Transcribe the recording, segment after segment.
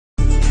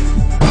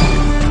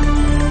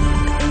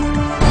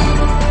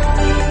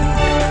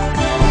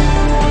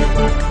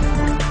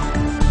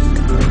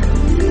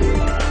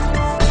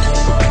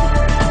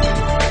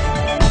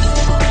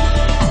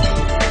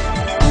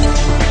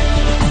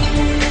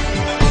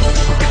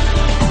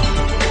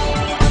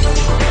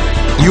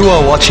You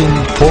are watching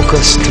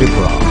Focus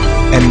Tripura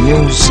and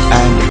news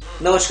and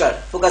নমস্কার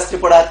focus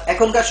ত্রিপুরার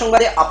এখনকার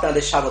সংবাদে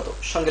আপনাদের স্বাগত।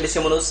 সঙ্গে রয়েছে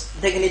মনোজ।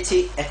 দেখে নিচ্ছি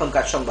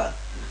এখনকার সংবাদ।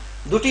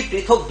 দুটি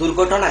পৃথক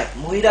দুর্ঘটনায়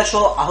মহিলা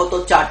সহ আহত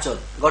 4 জন।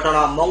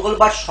 ঘটনা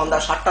মঙ্গলবার সন্ধ্যা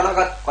 7টা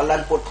নাগাদ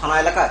কল্যাণপুর থানা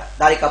এলাকার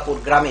দারিকাপুর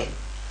গ্রামে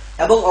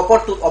এবং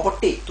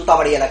অপরটি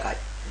তুতাবাড়ি এলাকায়।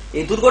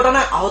 এই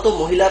দুর্ঘটনায় আহত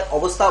মহিলার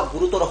অবস্থা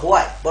গুরুতর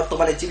হওয়ায়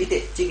বর্তমানে জীবিত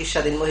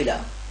চিকিৎসাধীন মহিলা।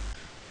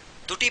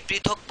 দুটি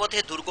পৃথক পথে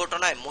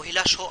দুর্ঘটনায়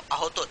মহিলা সহ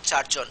আহত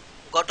 4 জন।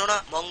 ঘটনা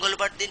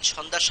মঙ্গলবার দিন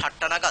সন্ধ্যা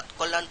 7টা নাগাদ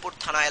কল্যাণপুর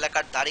থানা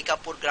এলাকার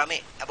দারিকাপুর গ্রামে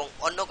এবং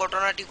অন্য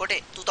ঘটনাটি ঘটে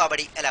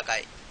তুতাবাড়ি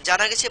এলাকায়।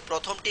 জানা গেছে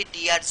প্রথমটি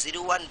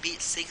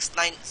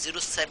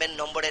TR01B6907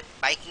 নম্বরের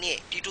বাইক নিয়ে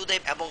টিটু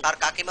দেব এবং তার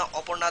কাকিমা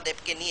অপর্ণা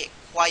দেবকে নিয়ে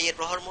খোয়াইয়ের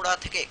প্রহরমুড়া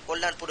থেকে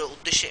কল্যাণপুরের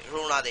উদ্দেশ্যে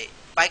রওনা দেয়।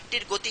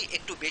 বাইকটির গতি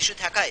একটু বেশি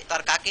থাকায়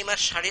তার কাকিমার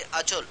শাড়ির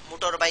আঁচল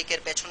মোটর বাইকের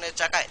পেছনের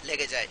চাকায়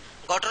লেগে যায়।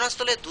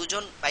 ঘটনাস্থলে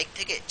দুজন বাইক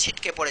থেকে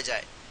ছিটকে পড়ে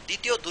যায়।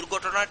 দ্বিতীয়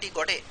দুর্ঘটনাটি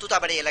ঘটে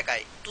তুতাবাড়ি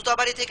এলাকায়।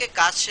 তুতাবাড়ি থেকে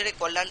কাজ সেরে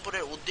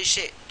কল্যাণপুরের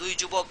উদ্দেশ্যে দুই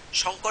যুবক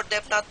শঙ্কর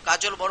দেবনাথ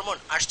কাজল বর্মন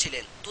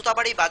আসছিলেন।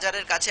 তুতাবাড়ি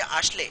বাজারের কাছে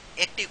আসলে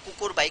একটি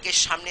কুকুর বাইকের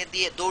সামনে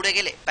দিয়ে দৌড়ে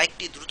গেলে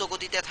বাইকটি দ্রুত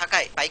গতিতে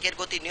থাকায় বাইকের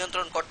গতি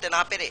নিয়ন্ত্রণ করতে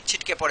না পেরে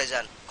ছিটকে পড়ে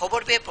যান। খবর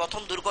পেয়ে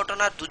প্রথম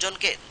দুর্ঘটনার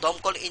দুজনকে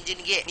দমকল ইঞ্জিন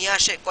গিয়ে নিয়ে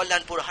আসে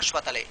কল্যাণপুর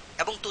হাসপাতালে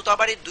এবং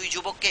তুতাবাড়ির দুই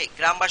যুবককে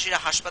গ্রামবাসীরা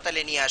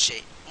হাসপাতালে নিয়ে আসে।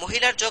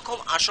 মহিলার জখম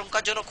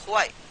আশঙ্কাজনক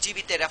হওয়ায়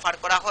জীবিতে রেফার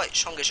করা হয়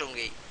সঙ্গে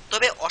সঙ্গেই।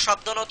 তবে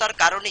অসাবধানতার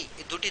কারণেই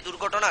দুটি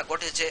দুর্ঘটনা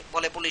ঘটেছে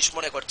বলে পুলিশ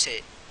মনে করছে।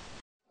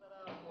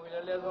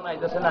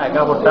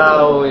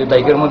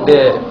 বাইকের মধ্যে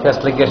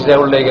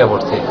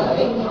পড়ছে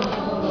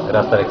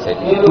রাস্তার এক সাইড।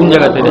 কোন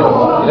জায়গাতে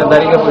এটা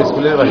দাঁড়িয়ে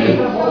স্কুলের বাড়ি।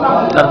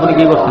 তারপরে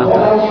কি করছেন?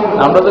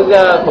 আমরা তো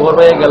খবর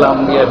পেয়ে গেলাম,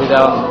 গিয়ে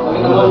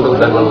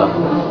উদ্ধার করলাম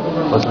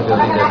হসপিটাল।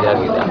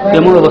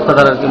 কেমন অবস্থা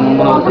তার?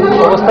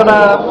 অবস্থাটা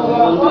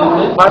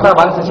পাটা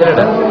ভাঙছে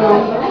ছেলেটা,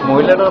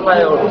 মহিলাটার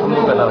পায়ে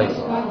সম্ভব ব্যথা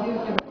পাইছে।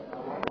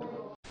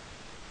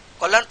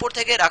 কল্যাণপুর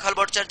থেকে রাখাল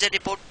ভট্টাচার্যের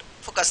রিপোর্ট,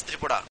 ফোকাস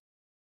ত্রিপুরা।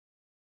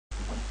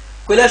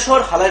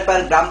 কৈলাসহর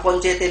হালারপাড় গ্রাম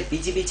পঞ্চায়েতের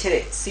বিজেপি ছেড়ে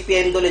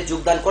সিপিআইএম দলে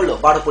যোগদান করলো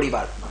 12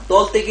 পরিবার।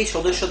 দল থেকে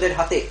সদস্যদের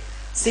হাতে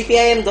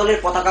সিপিআইএম দলের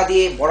পতাকা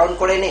দিয়ে বরণ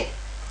করে নেয়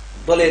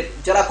দলের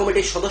জেলা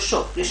কমিটির সদস্য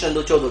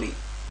কৃষ্ণেন্দু চৌধুরী।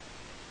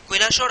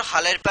 কৈলাসহর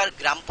হালারপাড়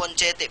গ্রাম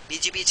পঞ্চায়েতে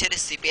বিজেপি ছেড়ে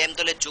সিপিআইএম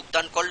দলে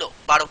যোগদান করলো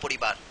 12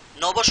 পরিবার।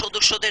 নব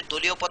সদস্যদের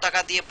দলীয়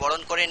পতাকা দিয়ে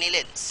বরণ করে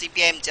নিলেন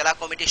সিপিআইএম জেলা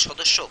কমিটির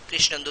সদস্য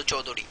কৃষ্ণেন্দু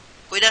চৌধুরী।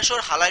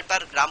 কৈলাসহর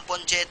হালারপাড় গ্রাম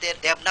পঞ্চায়েতের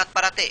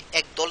দেবনাথপাড়াতে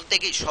এক দল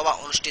থেকেই সভা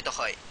অনুষ্ঠিত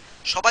হয়।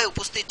 সভায়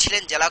উপস্থিত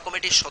ছিলেন জেলা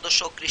কমিটির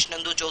সদস্য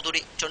কৃষ্ণেন্দু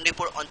চৌধুরী,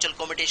 চণ্ডীপুর অঞ্চল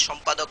কমিটির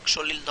সম্পাদক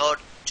সলিল ধর,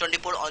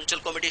 চণ্ডীপুর অঞ্চল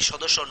কমিটির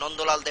সদস্য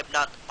নন্দলাল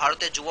দেবনাথ,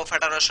 ভারতের যুব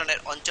ফেডারেশনের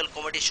অঞ্চল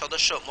কমিটির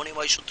সদস্য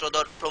মণিময়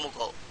সূত্রধর প্রমুখ।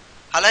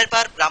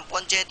 হালারপাড় গ্রাম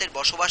পঞ্চায়েতের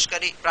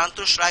বসবাসকারী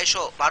প্রান্তোষ রায়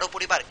সহ 12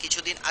 পরিবার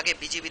কিছুদিন আগে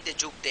বিজেপিতে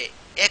যোগ দেয়।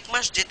 1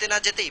 মাস যেতে না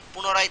যেতেই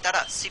পুনরায়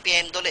তারা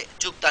সিপিআইএম দলে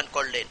যোগদান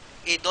করলেন।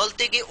 এই দল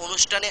থেকে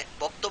অনুষ্ঠানে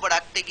বক্তব্য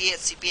রাখতে গিয়ে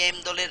সিপিআইএম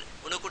দলের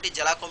ঊনকোটি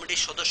জেলা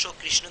কমিটির সদস্য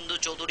কৃষ্ণেন্দু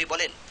চৌধুরী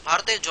বলেন,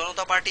 ভারতের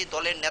জনতা পার্টি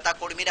দলের নেতা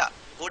কর্মীরা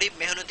গরিব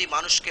মেহনতি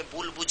মানুষকে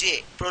ভুল বুঝিয়ে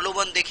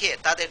প্রলোভন দেখিয়ে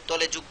তাদের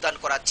দলে যোগদান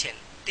করাচ্ছেন।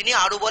 তিনি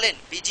আরো বলেন,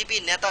 বিজেপি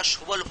নেতা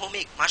সুবল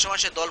ভৌমিক মাসে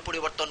মাসে দল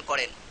পরিবর্তন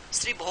করেন।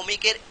 শ্রী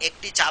ভৌমিকের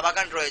একটি চা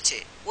বাগান রয়েছে,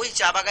 ওই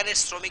চা বাগানের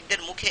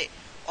শ্রমিকদের মুখে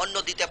অন্ন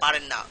দিতে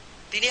পারেন না।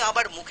 তিনি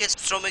আবার মুখে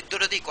শ্রমিক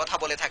বিরোধী কথা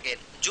বলে থাকেন।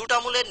 জুট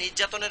আমলের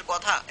নির্যাতনের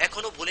কথা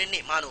এখনো ভুলেননি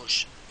মানুষ।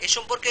 এ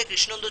সম্পর্কে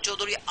কৃষ্ণেন্দু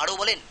চৌধুরী আরো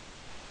বলেন,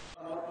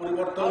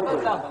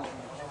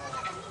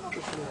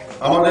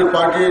 আমাদের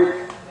পার্টির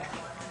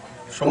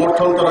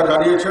সমর্থন তারা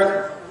জানিয়েছেন।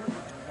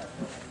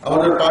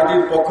 আমাদের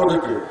পার্টির পক্ষ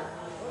থেকে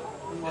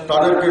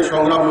তাদেরকে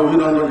সংগ্রামী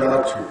অভিনন্দন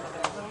জানাচ্ছি।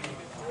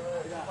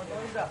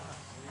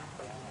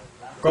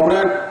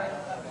 কমরেড,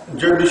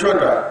 যে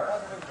বিষয়টা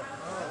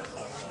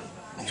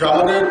যে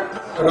আমাদের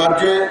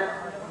রাজ্যে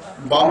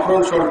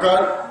বামফ্রন্ট সরকার,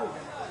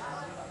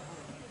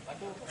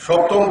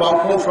 সপ্তম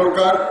বামফ্রন্ট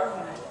সরকার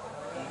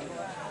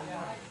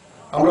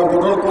আমরা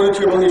গঠন করেছি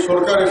এবং এই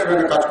সরকারের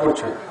সঙ্গে কাজ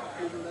করছে।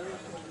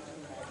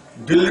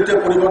 দিল্লিতে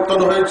পরিবর্তন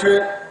হয়েছে,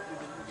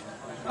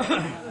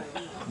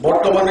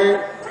 বর্তমানে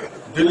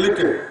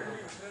দিল্লিতে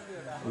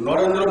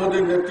নরেন্দ্র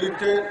মোদীর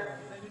নেতৃত্বে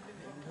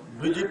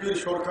বিজেপির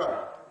সরকার।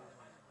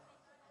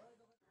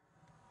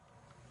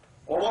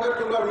 অনেক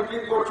তোমরা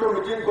মিটিং করছো,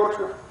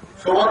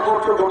 সভা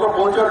করছো, গত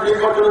 50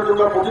 নির্বাচনে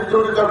তোমরা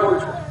প্রতিদ্বন্দ্বিতা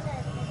করছো।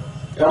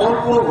 এমন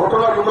কোন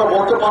ঘটনা তোমরা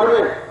বলতে পারবে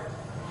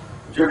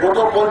যে গত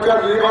 50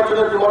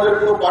 নির্বাচনে তোমাদের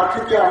কোন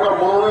প্রার্থীকে আমরা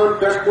মনোনয়ন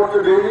পেশ করতে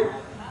দেইনি?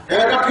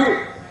 এটা ঠিক।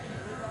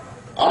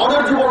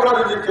 আমাদের যুবকরা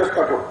যদি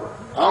চেষ্টা করতো,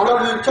 আমরা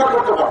যদি ইচ্ছা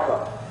করতে পারতাম,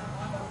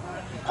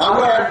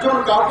 আমরা একজন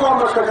কাউকে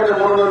আমরা সেখানে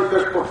মনোনয়ন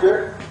পেশ করতে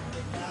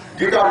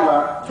দিতাম না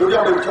যদি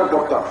আমরা ইচ্ছা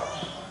করতাম।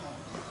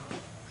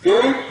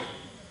 এই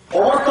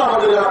অবস্থা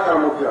আমাদের এলাকার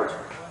মধ্যে আছে।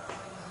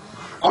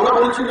 আমরা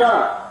বলছি না,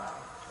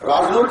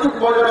 রাজনৈতিক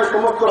বাজারে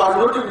সমস্ত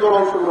রাজনৈতিক দল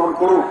অংশগ্রহণ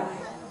করুক,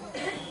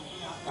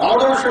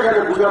 আমাদেরও সেখানে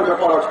বুঝার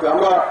ব্যাপার আছে।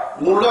 আমরা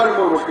মূল্যায়ন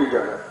করবো সেই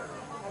জায়গায়।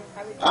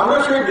 আমরা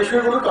সেই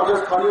বিষয়গুলো তাদের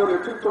স্থানীয়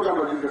নেতৃত্বকে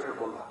আমরা জিজ্ঞাসা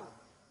করলাম।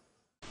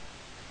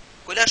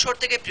 কৈলাসহর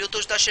থেকে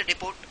প্রিয়তোষ দাসের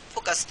রিপোর্ট,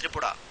 ফোকাস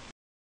ত্রিপুরা।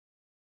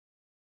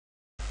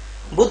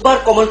 বুধবার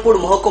কমলপুর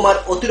মহকুমার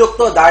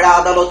অতিরিক্ত দায়রা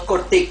আদালত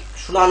কর্তৃক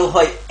শুনানো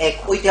হয় এক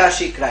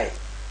ঐতিহাসিক রায়।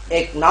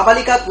 এক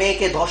নাবালিকা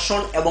মেয়েকে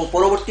ধর্ষণ এবং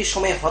পরবর্তী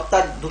সময়ে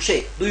হত্যার দোষে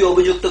 2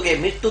 অভিযুক্তকে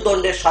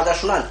মৃত্যুদণ্ডের সাজা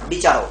শুনান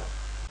বিচারক।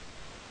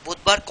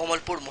 বুধবার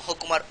কমলপুর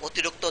মহকুমার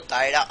অতিরিক্ত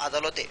দায়রা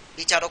আদালতে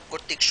বিচারক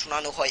কর্তৃক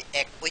শুনানো হয়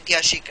এক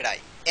ঐতিহাসিক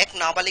রায়। এক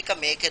নাবালিকা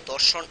মেয়েকে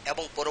ধর্ষণ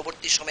এবং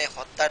পরবর্তী সময়ে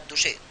হত্যার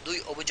দোষে 2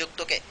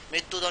 অভিযুক্তকে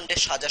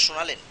মৃত্যুদণ্ডের সাজা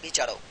শুনালেন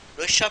বিচারক।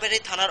 রৈশাবেড়ি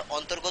থানার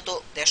অন্তর্গত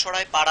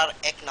দেশরাই পাড়ার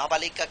এক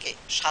নাবালিকাকে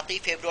 7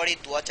 ফেব্রুয়ারি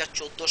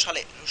 2014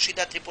 সালে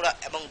রশিদা ত্রিপুরা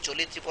এবং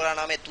জলি ত্রিপুরা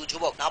নামে 2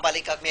 যুবক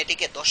নাবালিকা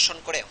মেয়েটিকে ধর্ষণ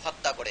করে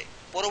হত্যা করে।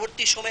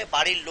 পরবর্তী সময়ে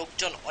বাড়ির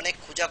লোকজন অনেক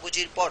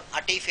খোঁজাখুঁজির পর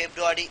 8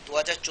 ফেব্রুয়ারি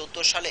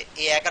 2014 সালে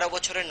এই 11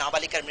 বছরের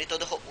নাবালিকার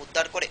মৃতদেহ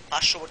উদ্ধার করে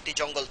পার্শ্ববর্তী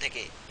জঙ্গল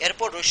থেকে।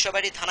 এরপর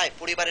রৈশাবেড়ি থানায়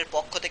পরিবারের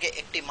পক্ষ থেকে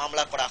একটি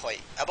মামলা করা হয়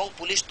এবং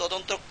পুলিশ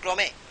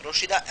তদন্তক্রমে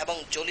রশিদা এবং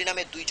জলি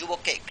নামে 2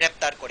 যুবককে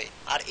গ্রেপ্তার করে।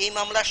 আর এই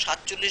মামলার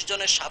 47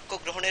 জনের সাক্ষ্য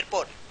গ্রহণের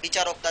পর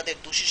বিচারক তাদের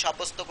দোষী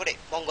সাব্যস্ত করে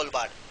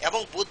মঙ্গলবার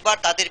এবং বুধবার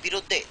তাদের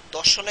বিরুদ্ধে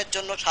ধর্ষণের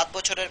জন্য 7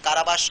 বছরের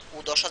কারাবাস ও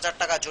 10,000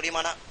 টাকা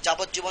জরিমানা,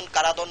 যাবজ্জীবন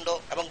কারাদণ্ড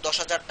এবং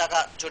 10,000 টাকা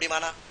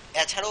জরিমানা,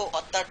 এছাড়াও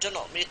হত্যার জন্য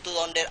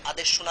মৃত্যুদণ্ডের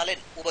আদেশ শুনালেন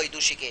উভয়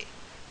দোষীকে।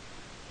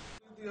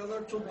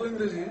 2014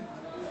 ইংরেজি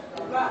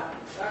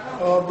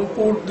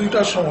দুপুর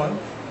 2টার সময়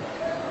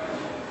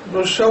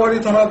রৈশাবাড়ি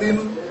থানাধীন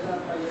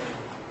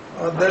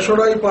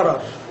দেশরাই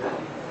পাড়ার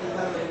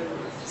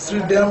শ্রী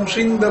ড্যাম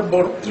সিং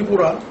দেববর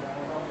ত্রিপুরা,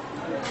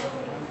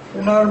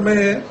 উনার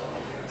মেয়ে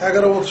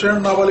 11 বছরের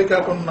নাবালিকা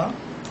কন্যা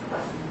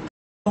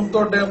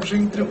ড্যাম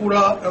সিং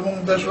ত্রিপুরা এবং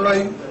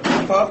দেশরাই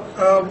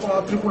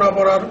ত্রিপুরা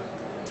পাড়ার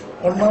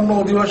অন্যান্য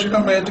অধিবাসীরা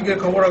মেয়েটিকে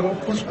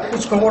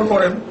খোঁজখবর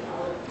করেন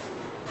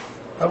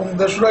এবং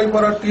দেশরাই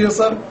পাড়ার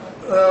টিএসআর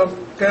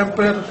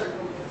ক্যাম্পের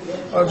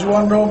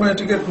জওয়ানরাও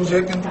মেয়েটিকে খুঁজে,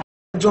 কিন্তু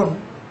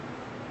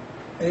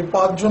এই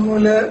 5 জন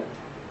মিলে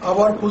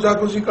আবার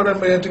খোঁজাখুঁজি করেন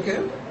মেয়েটিকে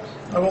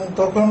এবং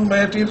তখন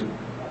মেয়েটির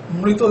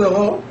মৃতদেহ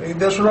এই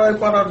দেশরাই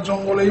পাড়ার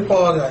জঙ্গলেই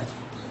পাওয়া যায়।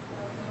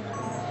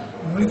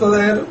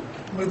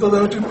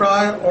 মৃতদেহটি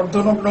প্রায়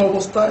অর্ধনগ্ন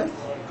অবস্থায়,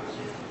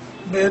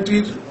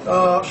 মেয়েটির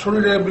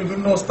শরীরে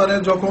বিভিন্ন স্থানে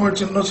জখমের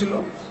চিহ্ন ছিল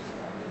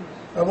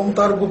এবং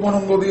তার গোপন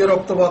অঙ্গ দিয়ে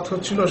রক্তপাত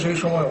হচ্ছিল। সেই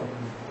সময়ও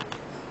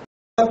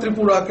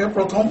ত্রিপুরাকে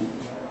প্রথম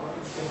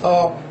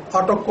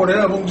আটক করে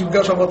এবং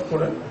জিজ্ঞাসাবাদ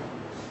করে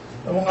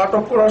এবং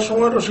আটক করার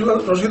সময়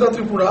রশিদা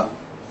ত্রিপুরা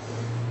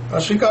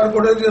স্বীকার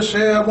করে যে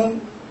সে এবং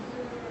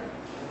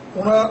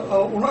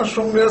ওনার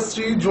সঙ্গে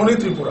স্ত্রী জনি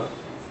ত্রিপুরা,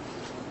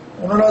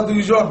 ওনারা 2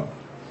 জন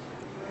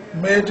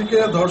মেয়েটিকে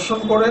ধর্ষণ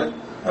করে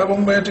এবং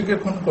মেয়েটিকে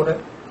খুন করে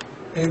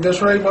এই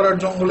দেশরাই পাড়ার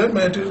জঙ্গলে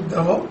মেয়েটির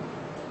দেহ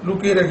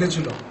লুকিয়ে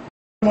রেখেছিল।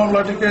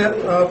 মামলাটিকে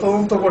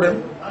তদন্ত করেন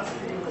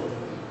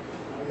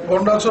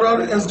গন্ডাছড়ার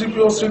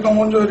এসডিপিও শ্রী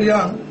কমঞ্জয়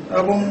রিয়াং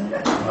এবং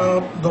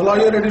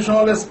ধলাইয়ের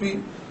এডিশনাল এসপি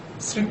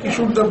শ্রী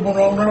কিশোর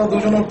দেববর্মা, ওনারা 2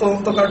 জনের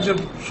তদন্ত কার্যে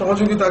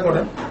সহযোগিতা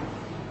করেন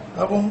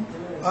এবং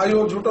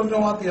আইও ঝুটন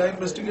জমাতিয়া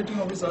ইনভেস্টিগেটিং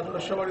অফিসার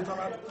রৈশাবাড়ি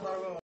থানার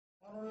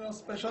মাননীয়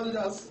স্পেশাল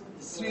জাজ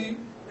শ্রী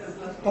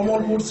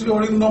কমলপুর শ্রী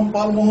অরিন্দম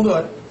পাল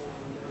মহোদয়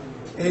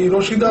এই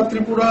রশিদা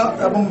ত্রিপুরা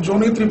এবং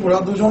জনি ত্রিপুরা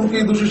 2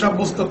 জনকেই দোষী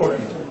সাব্যস্ত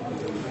করেন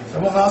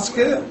এবং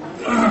আজকে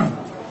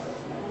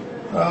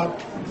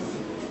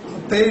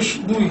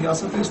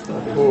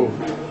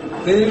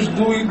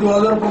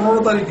 23/2/2015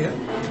 তারিখে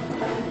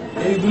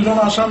এই 2 জন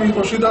আসামি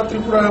রশিদা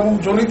ত্রিপুরা এবং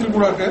জনি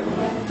ত্রিপুরাকে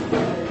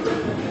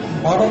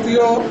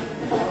ভারতীয়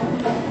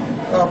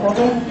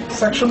প্রথম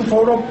section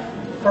 4 of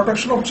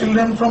protection of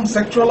children from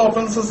sexual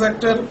offences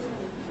অ্যাক্টের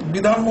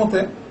বিধান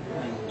মতে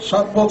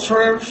 7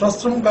 বছরের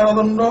সশ্রম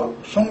কারাদণ্ড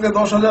সঙ্গে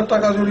 10,000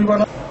 টাকা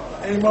জরিমানা।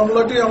 এই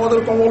মামলাটি আমাদের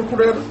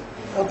কমলপুরের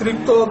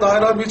অতিরিক্ত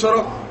দায়রা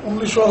বিচারক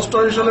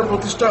 1988 সালে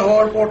প্রতিষ্ঠা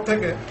হওয়ার পর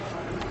থেকে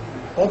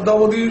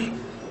অদ্যাবধি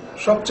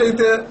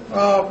সবচাইতে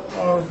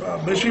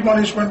বেশি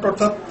পানিশমেন্ট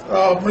অর্থাৎ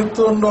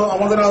মৃত্যুদণ্ড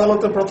আমাদের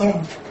আদালতে প্রথম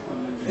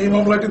এই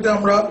মামলাটিতে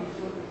আমরা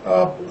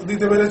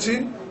দিতে পেরেছি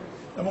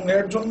এবং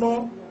এর জন্য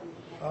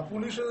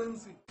পুলিশ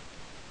এজেন্সি।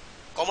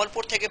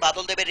 কমলপুর থেকে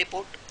বাদল দেবের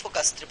রিপোর্ট,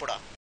 ফোকাস ত্রিপুরা।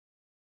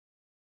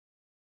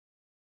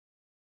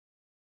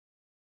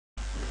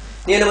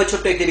 নিয়ে নেব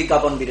ছোট্ট একটি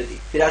বিজ্ঞাপন বিরতি।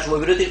 ফিরে আসবো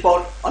বিরতির পর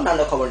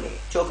অন্যান্য খবর নিয়ে।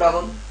 চোখ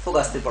রাখুন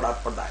ফোকাস ত্রিপুরার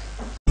পর্দায়।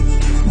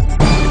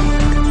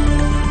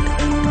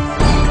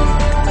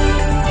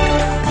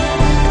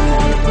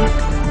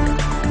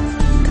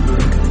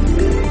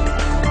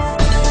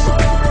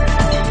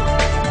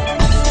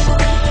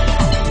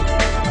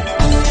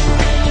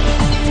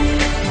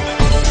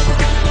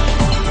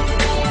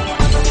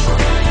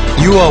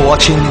 You are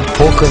watching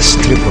Focus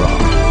Tripura,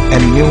 a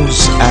news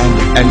and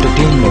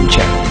entertainment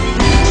channel.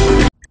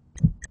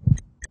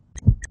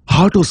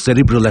 Heart O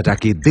cerebral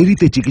অ্যাটাকে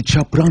দেরিতে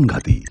চিকিৎসা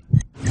প্রাণঘাতী।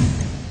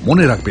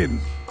 মনে রাখবেন,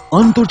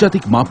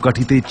 আন্তর্জাতিক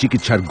মাপকাঠিতে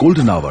চিকিৎসার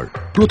গোল্ডেন আওয়ার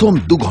প্রথম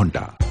 2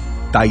 ঘন্টা।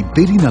 তাই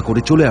দেরি না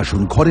করে চলে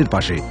আসুন ঘরের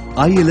পাশে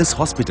ILS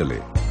হসপিটালে।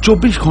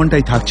 24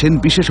 ঘন্টায় থাকছেন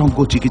বিশেষজ্ঞ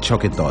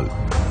চিকিৎসকের দল,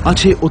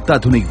 আছে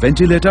অত্যাধুনিক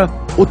ভেন্টিলেটর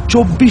ও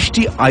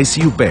 24টি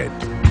ICU বেড।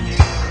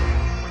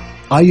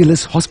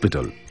 ILS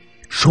হসপিটাল,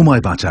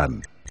 সময় বাঁচান,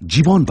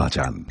 জীবন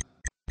বাঁচান।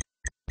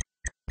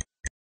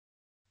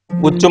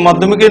 উচ্চ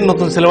মাধ্যমিকের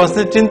নতুন সিলেবাস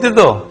নিয়ে চিন্তিত?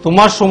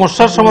 তোমার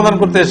সমস্যার সমাধান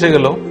করতে এসে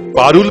গেল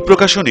পারুল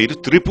প্রকাশনীর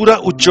ত্রিপুরা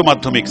উচ্চ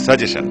মাধ্যমিক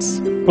সাজেশনস।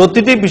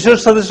 প্রতিটি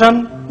বিষয়ের সাজেশন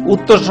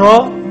উত্তর সহ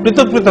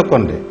পৃথক পৃথক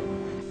খণ্ডে।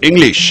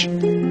 ইংলিশ,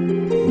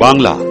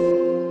 বাংলা,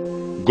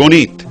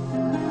 গণিত,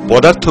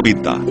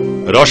 পদার্থবিদ্যা,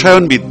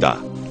 রসায়নবিদ্যা,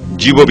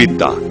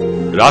 জীববিদ্যা,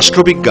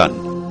 রাষ্ট্রবিজ্ঞান,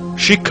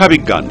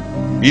 শিক্ষাবিজ্ঞান,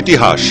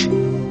 ইতিহাস,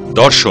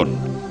 দর্শন।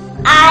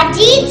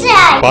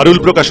 পারুল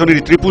প্রকাশনীর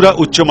ত্রিপুরা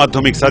উচ্চ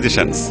মাধ্যমিক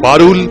সাজেশনস।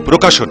 পারুল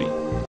প্রকাশনী।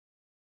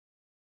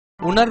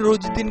 উনার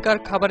রোজ দিনকার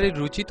খাবারের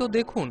রুচি তো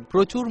দেখুন,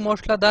 প্রচুর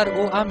মশলাদার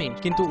ও আমিষ,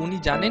 কিন্তু উনি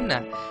জানেন না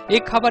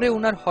এই খাবারে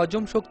উনার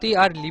হজম শক্তি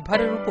আর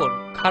লিভারের উপর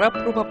খারাপ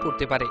প্রভাব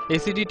পড়তে পারে।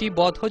 অ্যাসিডিটি,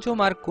 বদহজম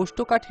আর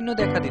কোষ্ঠকাঠিন্য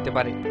দেখা দিতে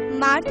পারে।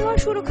 মার দেওয়ার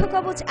সুরক্ষা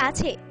কবচ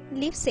আছে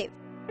লিভসেভ।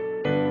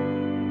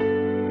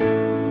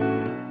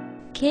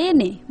 খেয়ে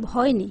নে,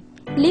 ভয় নেই,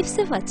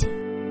 লিভসেভ আছে।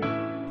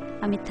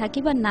 আমি থাকি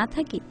বা না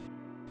থাকি,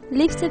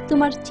 লিভসেভ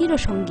তোমার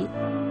চিরসঙ্গী।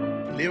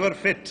 লিভার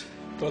ফিট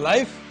তো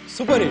লাইফ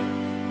সুপার হিট।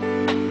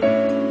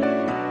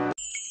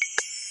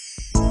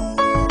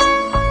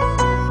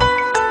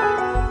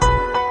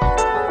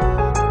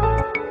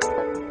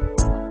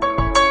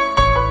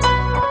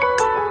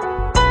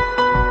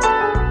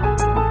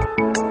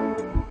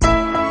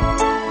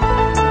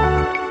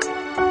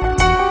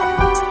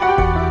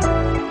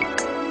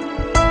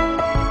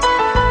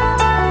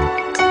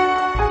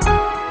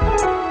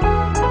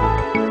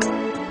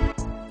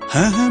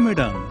 হ্যাঁ হ্যাঁ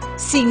ম্যাডাম,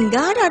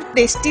 সিঙ্গার আর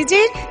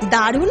প্রেস্টিজের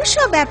দারুণ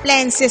সব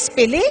অ্যাপ্লায়েন্সেস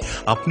পেলে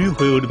আপনিও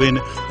হয়ে উঠবেন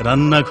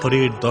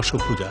রান্নাঘরের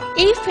দশভুজা।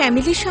 এই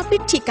ফ্যামিলি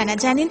শপের ঠিকানা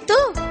জানেন তো?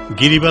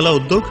 গিরিবালা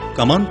উদ্যোগ,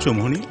 কামান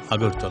চৌমুহনী,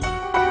 আগরতলা।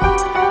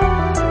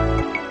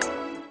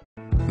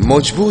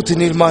 মজবুত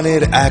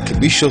নির্মাণের এক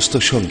বিশ্বস্ত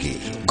সঙ্গী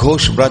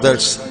ঘোষ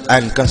ব্রাদার্স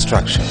অ্যান্ড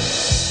কনস্ট্রাকশন।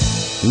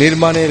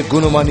 নির্মাণের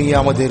গুণমানই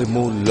আমাদের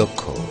মূল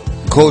লক্ষ্য।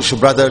 Ghosh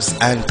brothers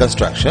and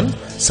construction,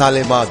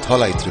 Salema,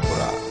 Dhalai,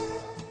 Tripura.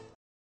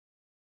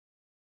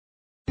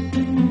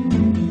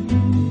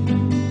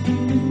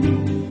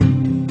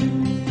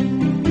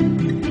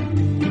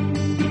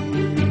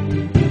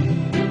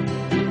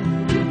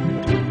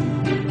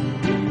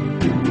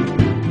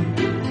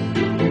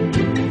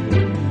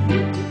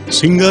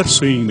 Singer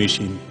sewing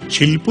machine,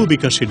 শিল্প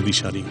বিকাশের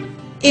দিশারি।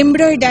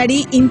 এমব্রয়ডারি,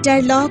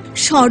 ইন্টারলক,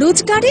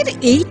 স্বরোজগারের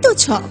এই তো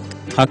ছক।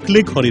 থাকলে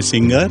ঘরে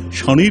সিঙ্গার,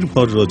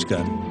 স্বনির্ভর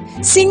রোজগার।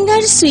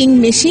 সিঙ্গার সুইং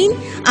মেশিন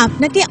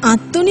আপনাকে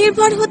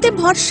আত্মনির্ভর হতে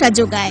ভরসা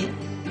যোগায়।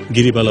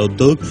 গিরিবালা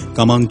উদ্যোগ,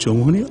 কামান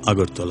চৌমুহনী,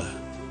 আগরতলা।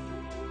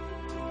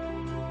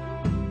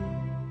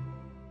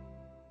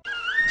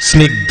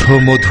 স্নিগ্ধ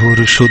মধুর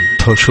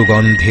শুদ্ধ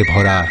সুগন্ধে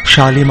ভরা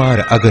শালিমার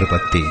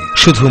আগরবাতি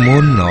শুধু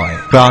মন নয়,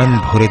 প্রাণ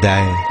ভরে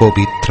দেয়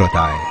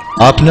পবিত্রতায়।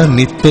 আপনার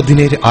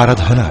নিত্যদিনের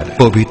আরাধনার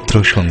পবিত্র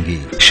সঙ্গী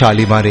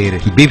শালিমারের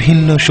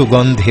বিভিন্ন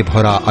সুগন্ধে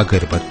ভরা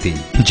আগরবাতি,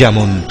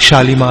 যেমন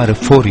শালিমার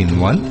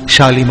 4-in-1,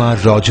 শালিমার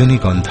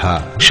রজনীগন্ধা,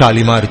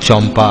 শালিমার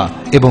চম্পা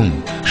এবং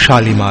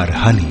শালিমার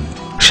হানি।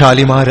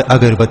 শালিমার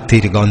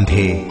আগরবাতির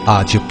গন্ধে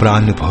আজ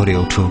প্রাণ ভরে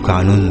উঠুক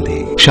আনন্দে।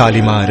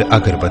 শালিমার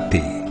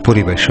আগরবাতি।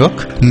 পরিবেশক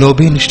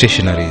নবীন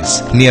stationeries,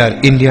 near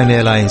Indian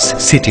airlines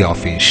city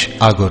office,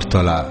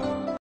 Agartala.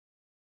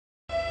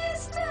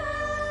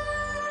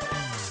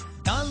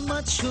 ডাল,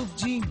 মাছ,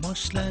 সবজি,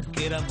 মশলার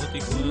কেরামতি,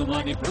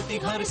 গুণমানে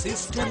প্রতিহার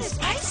সিস্টেম।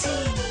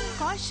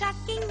 কষা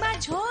কিংবা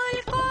ঝোল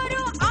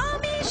করো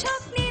আমিষ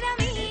হোক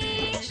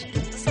নিরামিষ,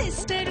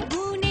 সিস্টার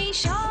গুণে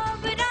সব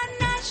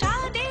রান্না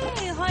স্বাদে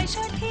হয়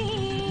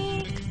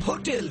সঠিক।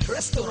 হোটেল,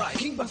 রেস্তোরাঁ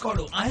কিংবা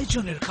করো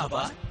আয়োজনের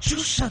খাবার,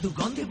 সুস্বাদু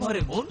গন্ধে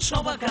ভরে মন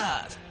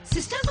সবাকার।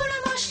 সিস্টার গুঁড়ো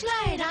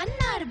মশলায়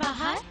রান্নার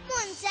বাহার,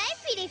 মন চায়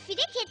ফিরে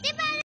ফিরে খেতে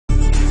পারে।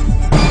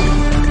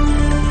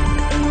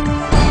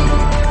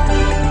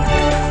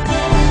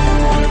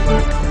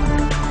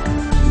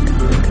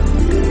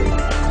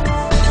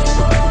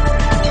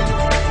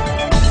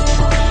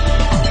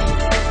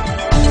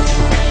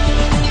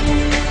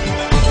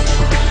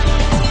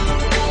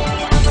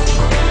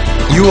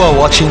 You are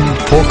watching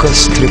Focus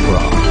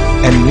Tripura,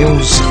 a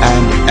news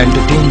and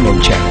entertainment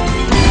channel.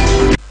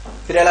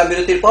 ফিরে এলাম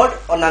বিরতির পর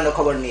অন্যান্য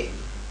খবর নিয়ে।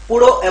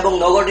 পুর এবং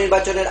নগর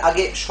নির্বাচনের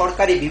আগে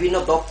সরকারি বিভিন্ন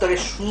দপ্তরে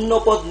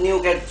শূন্যপদ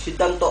নিয়োগের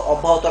সিদ্ধান্ত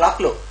অব্যাহত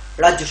রাখল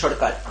রাজ্য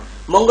সরকার।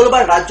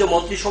 মঙ্গলবার রাজ্য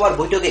মন্ত্রিসভার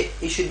বৈঠকে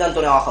এই সিদ্ধান্ত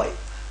নেওয়া হয়।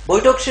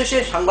 বৈঠক শেষে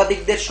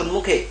সাংবাদিকদের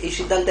সম্মুখে এই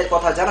সিদ্ধান্তের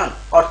কথা জানান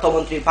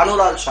অর্থমন্ত্রী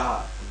ভানুলাল সাহা।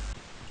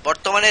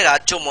 বর্তমানে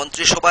রাজ্য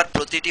মন্ত্রিসভার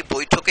প্রতিটি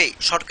বৈঠকেই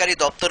সরকারি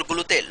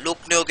দপ্তরগুলোতে লোক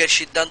নিয়োগের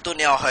সিদ্ধান্ত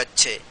নেওয়া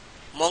হচ্ছে।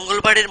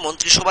 মঙ্গলবারের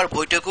মন্ত্রিসভার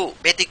বৈঠকেও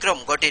ব্যতিক্রম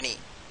ঘটেনি।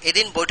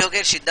 এদিন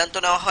বৈঠকের সিদ্ধান্ত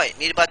নেওয়া হয়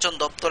নির্বাচন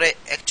দপ্তরে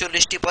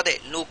 41টি পদে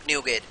লোক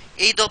নিয়োগের।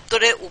 এই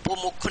দপ্তরে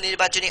উপমুখ্য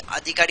নির্বাচনী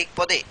আধিকারিক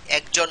পদে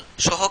একজন,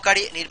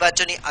 সহকারী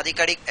নির্বাচনী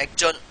আধিকারিক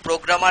একজন,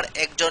 প্রোগ্রামার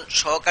একজন,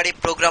 সহকারী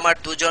প্রোগ্রামার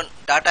 2 জন,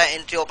 ডাটা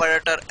এন্ট্রি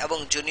অপারেটর এবং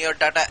জুনিয়র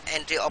ডাটা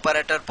এন্ট্রি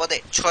অপারেটর পদে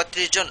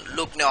 36 জন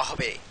লোক নেওয়া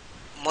হবে।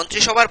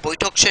 মন্ত্রিসভার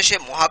বৈঠক শেষে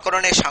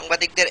মহাকরণে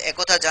সাংবাদিকদের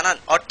একথা জানান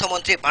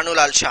অর্থমন্ত্রী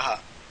ভানুলাল সাহা।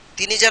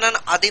 তিনি জানান,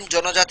 আদিম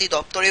জনজাতি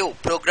দপ্তরেও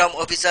প্রোগ্রাম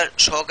অফিসার,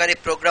 সহকারী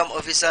প্রোগ্রাম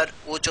অফিসার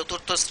ও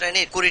চতুর্থ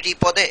শ্রেণীর 20টি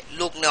পদে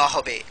লোক নেওয়া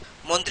হবে।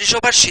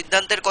 মন্ত্রিসভার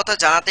সিদ্ধান্তের কথা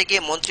জানাতে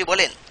গিয়ে মন্ত্রী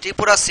বলেন,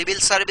 Tripura civil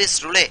service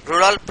রুলে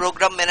rural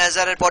programme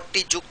ম্যানেজারের পদটি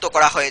যুক্ত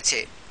করা হয়েছে।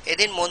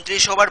 এদিন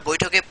মন্ত্রিসভার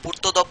বৈঠকে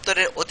পূর্ত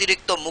দপ্তরের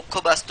অতিরিক্ত মুখ্য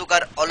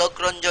বাস্তুকার অলোক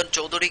রঞ্জন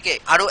চৌধুরীকে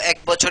আরও 1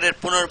 বছরের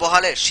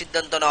পুনর্বহালের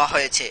সিদ্ধান্ত নেওয়া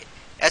হয়েছে।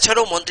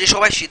 এছাড়াও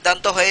মন্ত্রিসভায়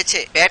সিদ্ধান্ত হয়েছে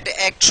প্যাট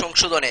অ্যাক্ট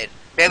সংশোধনের।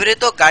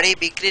 ব্যবহৃত গাড়ি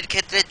বিক্রির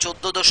ক্ষেত্রে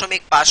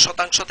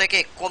 14.5% থেকে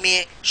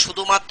কমিয়ে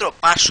শুধুমাত্র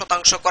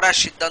 5% করার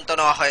সিদ্ধান্ত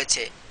নেওয়া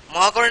হয়েছে।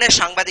 মহাকরণে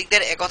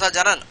সাংবাদিকদের একথা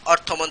জানান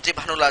অর্থমন্ত্রী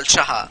ভানুলাল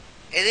সাহা।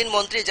 এদিন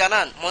মন্ত্রী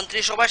জানান,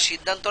 মন্ত্রিসভার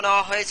সিদ্ধান্ত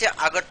নেওয়া হয়েছে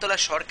আগরতলা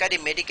সরকারি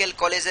মেডিকেল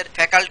কলেজের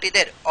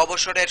ফ্যাকাল্টিদের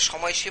অবসরের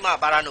সময়সীমা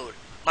বাড়ানোর।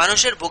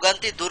 মানুষের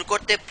ভোগান্তি দূর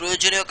করতে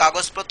প্রয়োজনীয়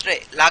কাগজপত্রে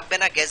লাগবে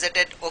না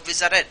গেজেটেড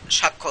অফিসারের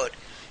স্বাক্ষর।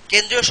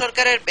 কেন্দ্রীয়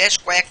সরকারের বেশ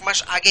কয়েক মাস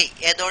আগেই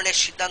এ ধরনের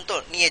সিদ্ধান্ত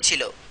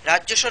নিয়েছিল।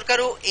 রাজ্য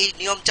সরকারও এই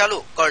নিয়ম চালু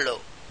করল।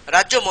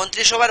 রাজ্য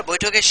মন্ত্রিসভার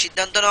বৈঠকে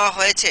সিদ্ধান্ত নেওয়া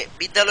হয়েছে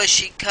বিদ্যালয়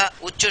শিক্ষা,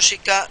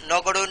 উচ্চশিক্ষা,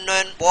 নগর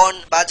উন্নয়ন, বন,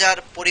 বাজার,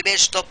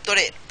 পরিবেশ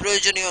দপ্তরের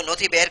প্রয়োজনীয়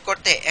নথি বের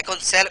করতে এখন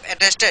সেলফ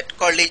অ্যাটেস্টেড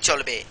করলেই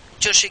চলবে।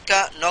 উচ্চশিক্ষা,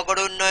 নগর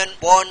উন্নয়ন,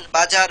 বন,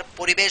 বাজার,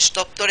 পরিবেশ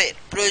দপ্তরের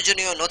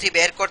প্রয়োজনীয় নথি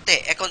বের করতে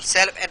এখন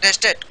সেলফ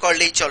অ্যাটেস্টেড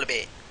করলেই চলবে।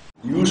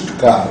 ইউজড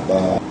কার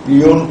বা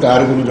পিওন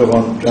কারগুলো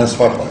যখন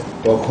ট্রান্সফার হয়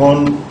তখন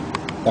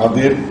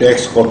তাদের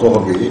ট্যাক্স কত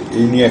হবে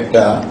এই নিয়ে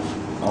একটা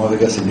আমাদের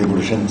কাছে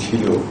ডেপুটেশন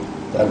ছিল।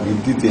 তার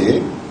ভিত্তিতে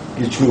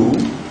কিছু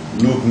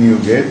লোক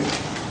নিয়োগের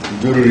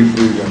জরুরি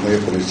প্রয়োজন হয়ে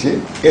পড়েছে।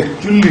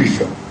 41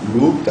 জন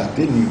লোক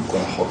তাতে নিয়োগ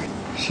করা হবে।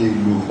 সেই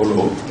লোক হল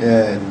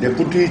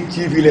deputy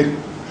chief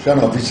election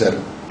officer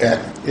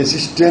 1,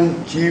 assistant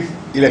chief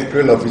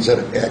electoral officer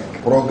 1,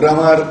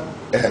 programmer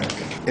 1,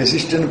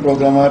 assistant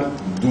programmer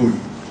 2,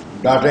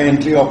 data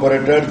entry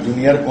operator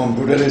junior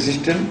computer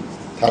assistant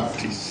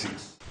 36।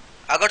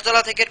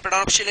 Agartala থেকে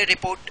প্রণবশীলের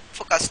রিপোর্ট,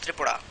 ফোকাস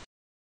ত্রিপুরা।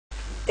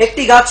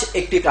 একটি গাছ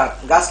একটি প্রাণ,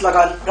 গাছ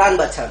লাগান প্রাণ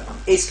বাঁচান,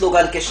 এই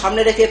স্লোগানকে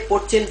সামনে রেখে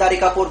পশ্চিম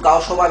দ্বারিকাপুর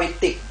গাঁও সভা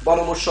ভিত্তিক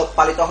বনমোৎসব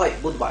পালিত হয়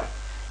বুধবার।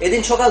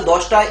 এদিন সকাল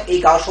 10টায় এই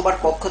গাঁও সভার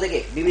পক্ষ থেকে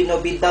বিভিন্ন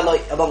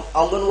বিদ্যালয় এবং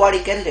অঙ্গনওয়াড়ি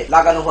কেন্দ্রে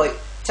লাগানো হয়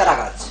চারা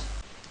গাছ।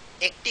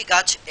 একটি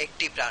গাছ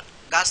একটি প্রাণ,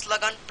 গাছ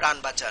লাগান প্রাণ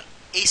বাঁচান,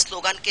 এই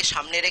স্লোগানকে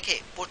সামনে রেখে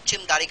পশ্চিম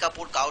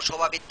দ্বারিকাপুর গাঁও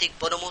সভা ভিত্তিক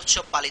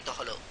বনমোৎসব পালিত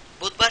হলো।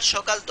 বুধবার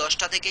সকাল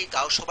 10টা থেকেই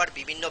গাঁও সভার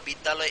বিভিন্ন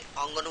বিদ্যালয়,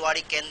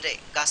 অঙ্গনওয়াড়ি কেন্দ্রে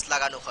গাছ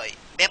লাগানো হয়।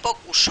 ব্যাপক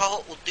উৎসাহ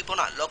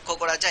উদ্দীপনা লক্ষ্য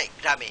করা যায়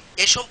গ্রামে।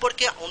 এ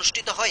সম্পর্কে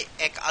অনুষ্ঠিত হয়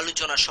এক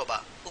আলোচনা সভা।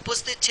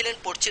 উপস্থিত ছিলেন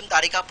পশ্চিম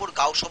দ্বারিকাপুর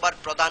গাঁও সভার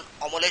প্রধান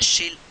অমলেশ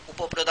শীল,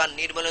 উপপ্রধান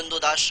নির্মলেন্দু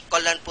দাস,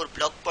 কল্যাণপুর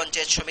ব্লক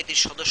পঞ্চায়েত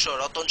সমিতির সদস্য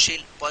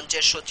রতনশীল,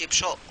 পঞ্চায়েত সচিব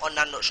সহ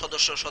অন্যান্য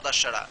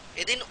সদস্যরা।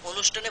 এদিন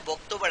অনুষ্ঠানে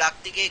বক্তব্য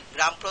রাখতে গিয়ে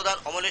গ্রাম প্রধান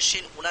অমলেশ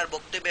শীল উনার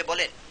বক্তব্যে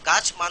বলেন,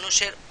 গাছ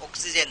মানুষের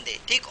অক্সিজেন দেয়,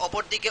 ঠিক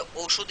অপরদিকে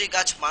ঔষধি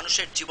গাছ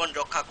মানুষের জীবন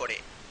রক্ষা করে।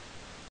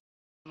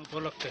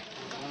 উপলক্ষে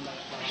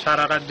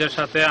সারা রাজ্যের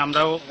সাথে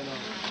আমরাও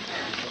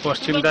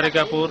পশ্চিম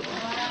দ্বারিকাপুর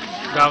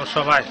গাঁও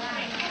সভায়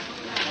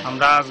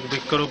আমরা আজ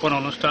বৃক্ষরোপণ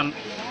অনুষ্ঠান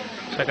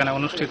সেখানে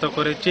অনুষ্ঠিত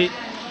করেছি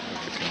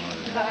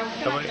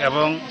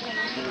এবং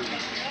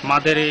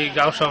আমাদের এই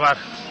গাঁও সভার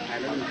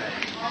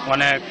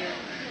অনেক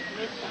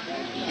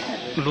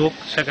লোক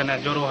সেখানে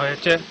জড়ো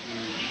হয়েছে।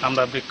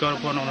 আমরা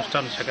বৃক্ষরোপণ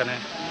অনুষ্ঠান সেখানে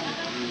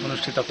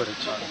অনুষ্ঠিত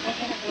করেছি।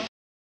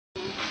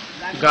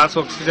 গাছ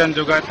অক্সিজেন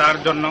যোগায়, তার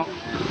জন্য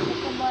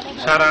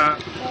সারা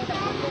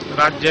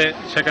রাজ্যে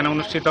সেখানে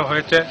অনুষ্ঠিত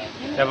হয়েছে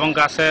এবং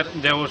গাছের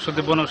যে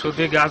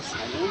বনৌষধি গাছ,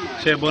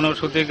 সে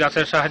বনৌষধি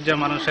গাছের সাহায্যে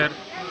মানুষের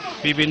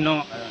বিভিন্ন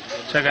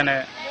সেখানে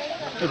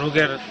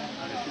রোগের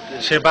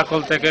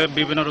সেবাকল থেকে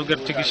বিভিন্ন রোগের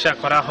চিকিৎসা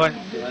করা হয়,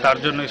 তার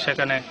জন্য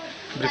সেখানে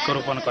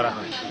বৃক্ষরোপণ করা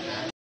হয়।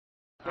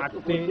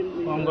 8টি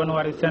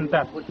অঙ্গনওয়াড়ি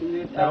সেন্টার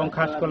এবং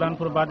খাস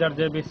কল্যাণপুর বাজার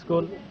জেব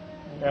স্কুল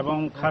এবং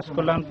খাস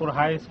কল্যাণপুর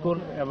হাই স্কুল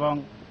এবং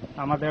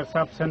আমাদের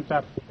সাব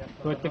সেন্টার,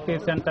 প্রত্যেকটি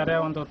সেন্টারে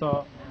অন্তত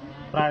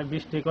প্রায়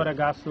 20টি করে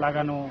গাছ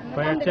লাগানো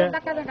হয়েছে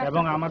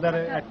এবং আমাদের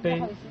একটি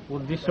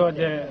উদ্দেশ্য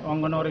যে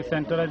অঙ্গনওয়াড়ি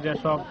সেন্টারে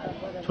যেসব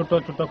ছোট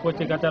ছোট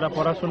কচিকাচারা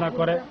পড়াশোনা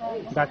করে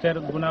গাছের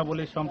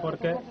গুণাবলী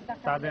সম্পর্কে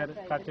তাদের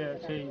কাছে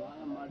সেই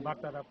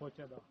বার্তাটা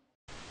পৌঁছে দেওয়া।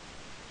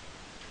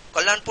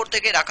 কল্যাণপুর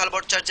থেকে রাখাল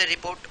ভট্টাচার্যের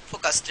রিপোর্ট,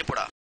 ফোকাস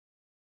ত্রিপুরা।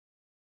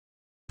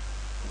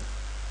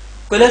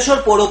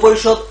 কৈলাসহর পৌর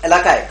পরিষদ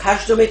এলাকায় খাস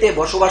জমিতে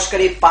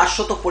বসবাসকারী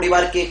 500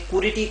 পরিবারকে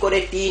 20টি করে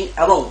টিন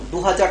এবং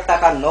 2000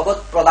 টাকা নগদ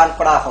প্রদান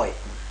করা হয়।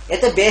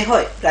 এতে ব্যয়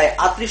হয় প্রায়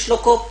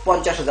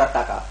 38,50,000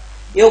 টাকা।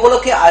 এ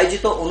উপলক্ষে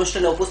আয়োজিত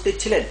অনুষ্ঠানে উপস্থিত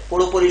ছিলেন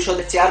পৌর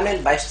পরিষদের চেয়ারম্যান,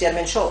 ভাইস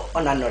চেয়ারম্যান সহ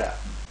অন্যান্যরা।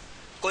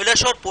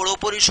 কৈলাসহর পৌর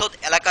পরিষদ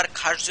এলাকার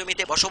খাস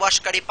জমিতে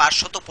বসবাসকারী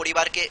 500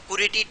 পরিবারকে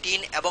 20টি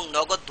টিন এবং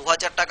নগদ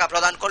 2000 টাকা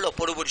প্রদান করল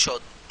পৌর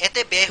পরিষদ।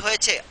 এতে ব্যয়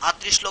হয়েছে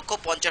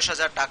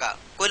 38,50,000 টাকা।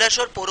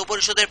 কৈলাসহর পৌর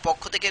পরিষদের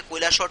পক্ষ থেকে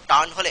কৈলাসহর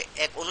টাউন হলে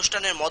এক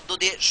অনুষ্ঠানের মধ্য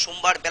দিয়ে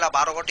সোমবার বেলা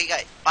 12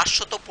 ঘটিকায়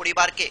 500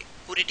 পরিবারকে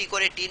 20টি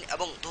করে টিন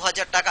এবং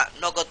 2000 টাকা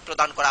নগদ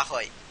প্রদান করা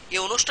হয়।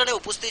 এই অনুষ্ঠানে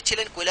উপস্থিত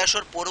ছিলেন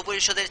কৈলাসহর পৌর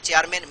পরিষদের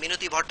চেয়ারম্যান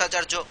মিনতি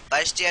ভট্টাচার্য,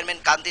 ভাইস চেয়ারম্যান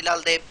কান্তিলাল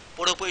দেব,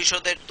 পৌর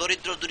পরিষদের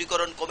দরিদ্র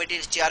দূরীকরণ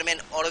কমিটির চেয়ারম্যান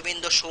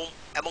অরবিন্দ সোম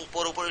এবং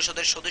পৌর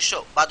পরিষদের সদস্য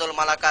বাদল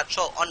মালাকার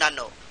সহ অন্যান্য।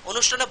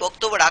 অনুষ্ঠানে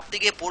বক্তব্য রাখতে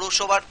গিয়ে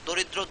পৌরসভার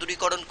দরিদ্র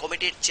দূরীকরণ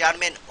কমিটির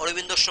চেয়ারম্যান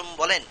অরবিন্দ সোম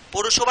বলেন,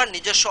 পৌরসভার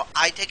নিজস্ব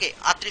আয় থেকে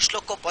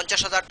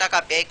 38,50,000 টাকা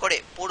ব্যয় করে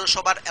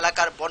পৌরসভার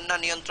এলাকার বন্যা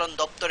নিয়ন্ত্রণ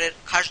দপ্তরের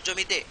খাস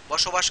জমিতে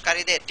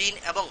বসবাসকারীদের টিন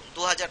এবং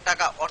 2,000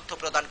 টাকা অর্থ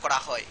প্রদান করা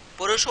হয়।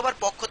 পৌরসভার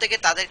পক্ষ থেকে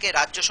তাদেরকে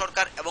রাজ্য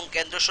সরকার এবং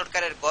কেন্দ্র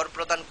সরকারের গড়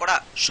প্রদান করা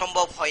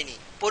সম্ভব হয়নি।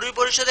 পৌর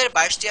পরিষদের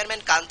ভাইস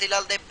চেয়ারম্যান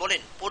কান্তিলাল দেব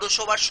বলেন,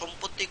 পৌরসভার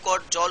সম্পত্তি কর,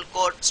 জল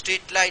কর,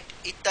 স্ট্রিট লাইট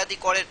ইত্যাদি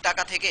করের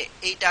টাকা থেকে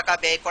এই টাকা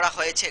ব্যয় করা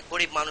হয়েছে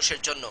গরিব মানুষের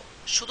জন্য।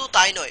 শুধু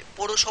তাই নয়,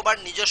 পৌরসভার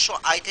নিজস্ব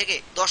আয় থেকে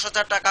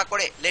 10,000 টাকা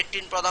করে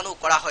ল্যাট্রিন প্রদানও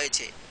করা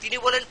হয়েছে। তিনি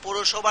বলেন,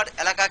 পৌরসভার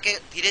এলাকাকে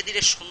ধীরে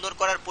ধীরে সুন্দর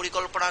করার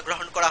পরিকল্পনা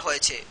গ্রহণ করা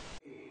হয়েছে।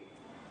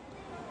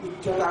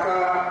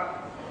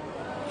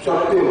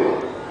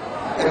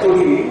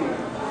 এতদিন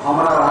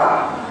আমরা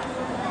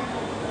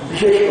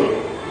বিশেষ করে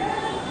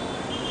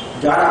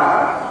যারা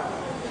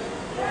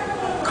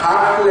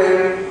খাস লেন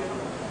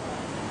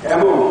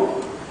এবং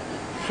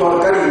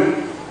সরকারি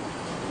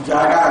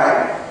জায়গায়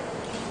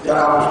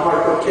যারা বসবাস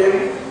করছেন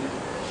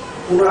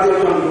ওনাদের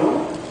জন্য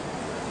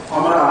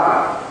আমরা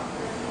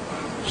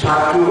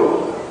সাহায্য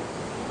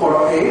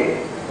করতে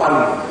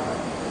পারি।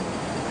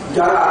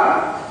 যারা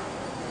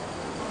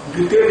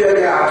দ্বিতীয়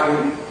জায়গায় আছেন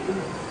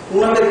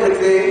ওনাদের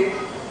ক্ষেত্রে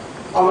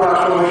আমরা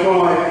সময়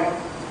সময়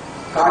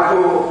কার্য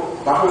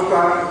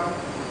বাসস্থান,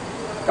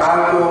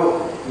 কার্য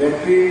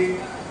ল্যাট্রিন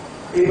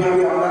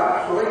এইভাবে আমরা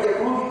সবাইকে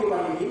এখনো দিতে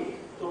পারিনি।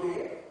 তবে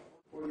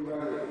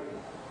পরিবারে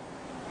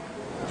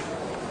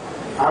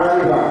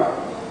 2.5 ভাগ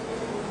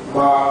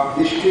বা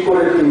বৃষ্টি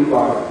করে 3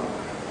 ভাগ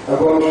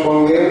এবং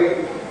সঙ্গে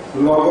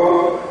নগদ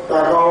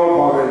টাকাও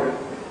পাবেন।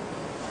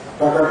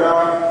 টাকাটা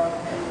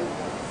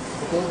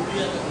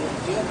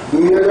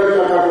 2,000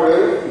 টাকা করে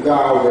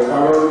দেওয়া হবে,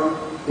 কারণ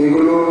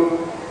এগুলো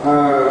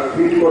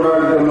ফিট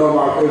করার জন্য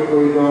বাসের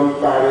প্রয়োজন,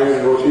 তারের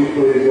রশিদ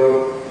প্রয়োজন,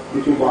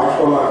 কিছু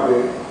বাসও লাগবে।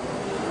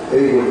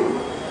 এইগুলো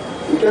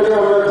এটাকে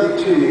আমরা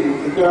দিচ্ছি,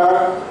 এটা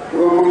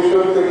পৌর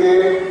পরিষদ থেকে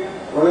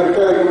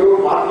অনেকটা এগুলো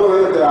বাধ্য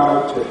হয়ে দেওয়া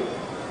হচ্ছে,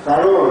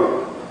 কারণ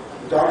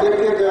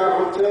যাদেরকে দেওয়া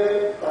হচ্ছে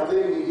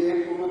তাদের নিজের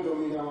কোনো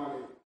জমি জমা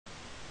নেই।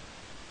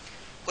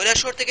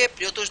 কৈলাসহর থেকে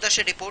প্রিয়তোষ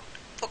দাসের রিপোর্ট,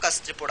 ফোকাস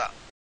ত্রিপুরা।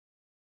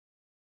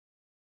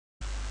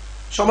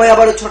 সময়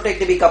আবারও ছোট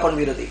একটি বিজ্ঞাপন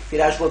বিরতি।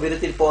 ফিরে আসবো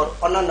বিরতির পর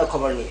অন্যান্য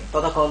খবর নিয়ে।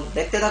 ততক্ষণ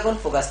দেখতে থাকুন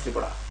focus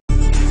Tripura.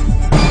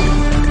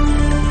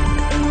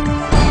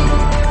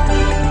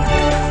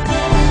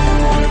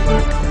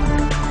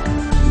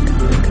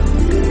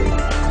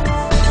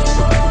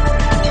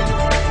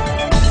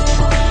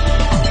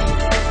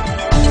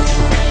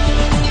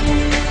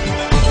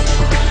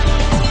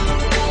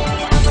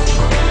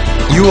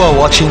 You are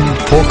watching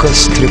Focus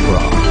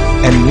Tripura,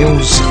 a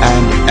news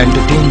and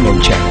entertainment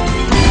channel.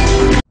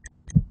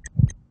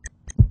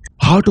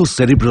 Heart O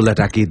cerebral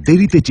অ্যাটাকে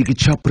দেরিতে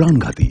চিকিৎসা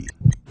প্রাণঘাতী।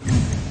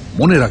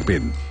 মনে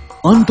রাখবেন,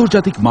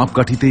 আন্তর্জাতিক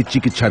মাপকাঠিতে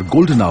চিকিৎসার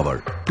গোল্ডেন আওয়ার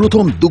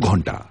প্রথম 2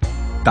 ঘন্টা।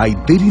 তাই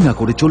দেরি না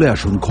করে চলে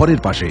আসুন ঘরের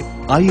পাশে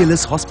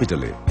ILS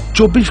হসপিটালে।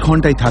 24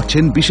 ঘন্টায়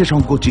থাকছেন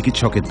বিশেষজ্ঞ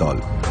চিকিৎসকের দল,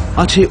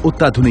 আছে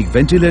অত্যাধুনিক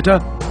ভেন্টিলেটর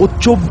ও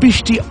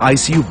 24টি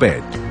ICU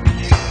বেড।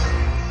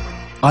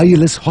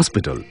 ILS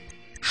হসপিটাল,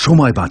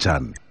 সময়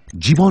বাঁচান,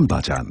 জীবন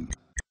বাঁচান।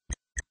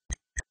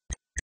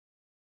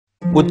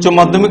 উচ্চ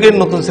মাধ্যমিকের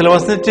নতুন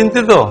সিলেবাস নিয়ে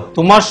চিন্তিত?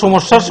 তোমার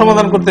সমস্যার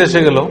সমাধান করতে এসে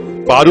গেল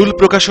পারুল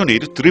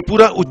প্রকাশনীর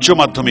ত্রিপুরা উচ্চ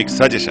মাধ্যমিক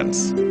সাজেশনস।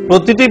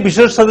 প্রতিটি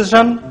বিষয়ের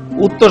সাজেশন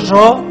উত্তর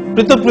সহ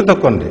পৃথক পৃথক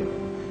খণ্ডে।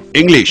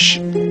 ইংলিশ,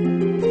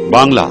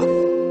 বাংলা,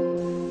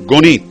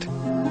 গণিত,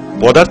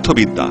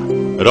 পদার্থবিদ্যা,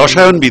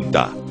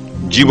 রসায়নবিদ্যা,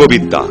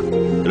 জীববিদ্যা,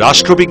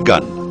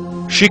 রাষ্ট্রবিজ্ঞান,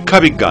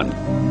 শিক্ষাবিজ্ঞান,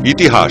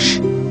 ইতিহাস,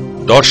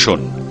 দর্শন।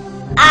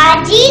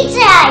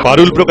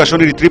 পারুল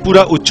প্রকাশনীর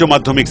ত্রিপুরা উচ্চ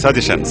মাধ্যমিক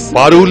সাজেশনস।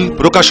 পারুল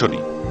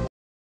প্রকাশনী।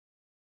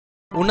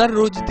 ওনার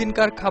রোজ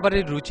দিনকার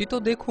খাবারের রুচি তো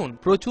দেখুন,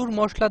 প্রচুর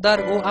মশলাদার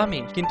ও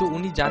আমিষ, কিন্তু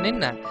উনি জানেন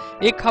না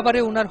এই খাবারে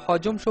ওনার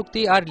হজম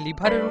শক্তি আর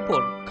লিভারের উপর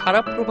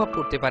খারাপ প্রভাব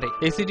পড়তে পারে।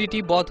 অ্যাসিডিটি,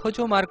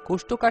 বদহজম আর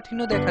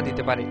কোষ্ঠকাঠিন্য দেখা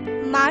দিতে পারে।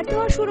 মার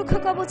দেওয়া সুরক্ষা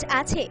কবচ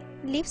আছে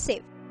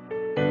লিভসেভ।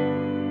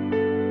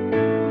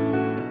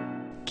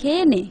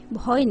 খেয়ে নে,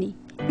 ভয় নেই,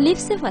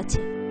 লিভসেভ আছে।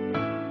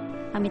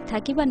 আমি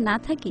থাকি বা না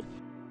থাকি,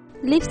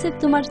 লিভসেভ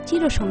তোমার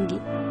চিরসঙ্গী।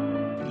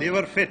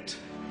 লিভার ফিট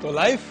তো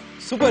লাইফ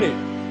সুপার হিট।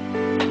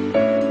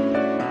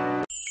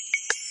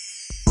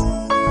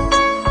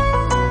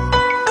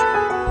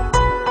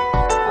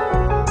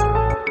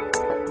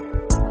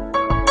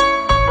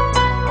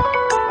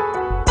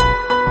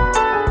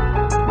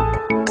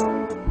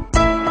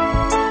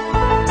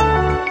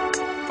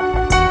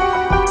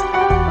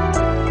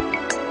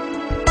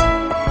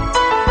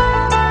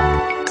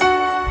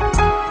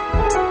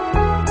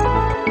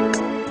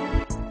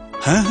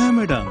 হ্যাঁ হ্যাঁ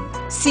ম্যাডাম,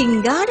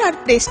 সিঙ্গার আর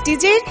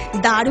প্রেস্টিজের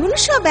দারুণ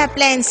সব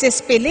অ্যাপ্লায়েন্সেস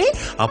পেলে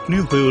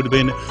আপনিও হয়ে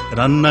উঠবেন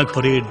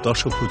রান্নাঘরের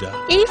দশভুজা।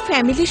 এই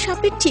ফ্যামিলি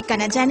শপের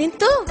ঠিকানা জানেন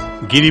তো?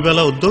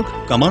 গিরিবালা উদ্যোগ,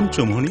 কামান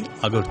চৌমুহনী,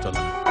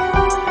 আগরতলা।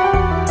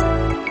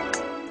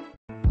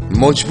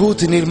 মজবুত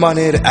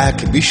নির্মাণের এক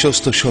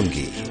বিশ্বস্ত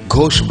সঙ্গী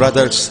ঘোষ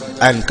ব্রাদার্স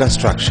অ্যান্ড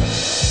কনস্ট্রাকশন।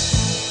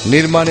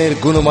 নির্মাণের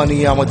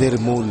গুণমানই আমাদের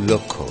মূল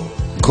লক্ষ্য।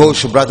 Ghosh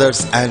brothers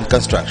and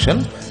construction,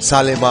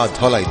 Salema,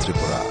 Dhalai,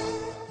 Tripura.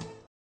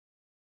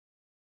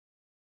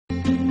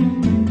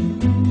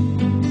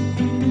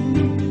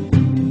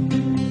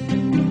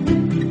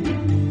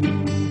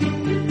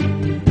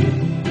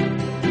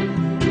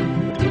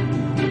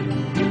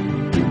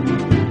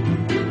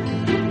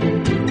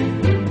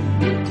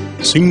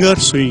 Singer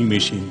sewing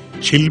machine,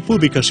 শিল্প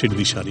বিকাশের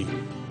দিশারি।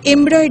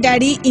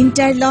 এমব্রয়ডারি,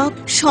 ইন্টারলক,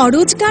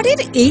 স্বরোজগারের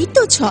এই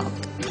তো ছক।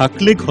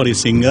 থাকলে ঘরে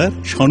সিঙ্গার,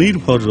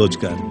 স্বনির্ভর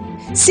রোজগার।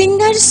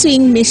 সিঙ্গার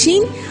সুইং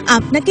মেশিন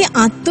আপনাকে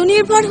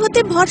আত্মনির্ভর হতে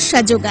ভরসা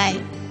যোগায়।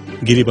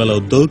 গিরিবালা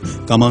উদ্যোগ,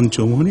 কামান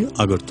চৌমুহনী,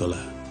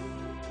 আগরতলা।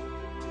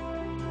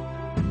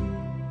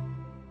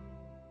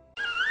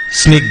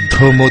 স্নিগ্ধ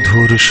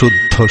মধুর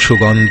শুদ্ধ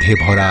সুগন্ধে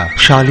ভরা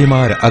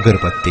শালিমার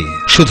আগরবাতি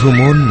শুধু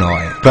মন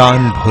নয়,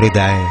 প্রাণ ভরে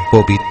দেয়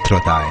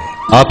পবিত্রতায়।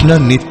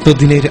 আপনার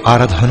নিত্যদিনের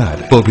আরাধনার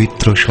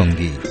পবিত্র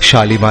সঙ্গী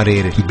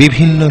শালিমারের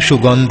বিভিন্ন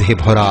সুগন্ধে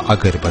ভরা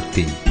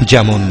আগরবাতি,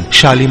 যেমন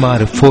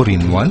শালিমার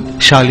 4-in-1,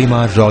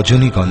 শালিমার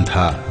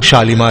রজনীগন্ধা,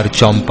 শালিমার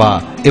চম্পা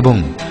এবং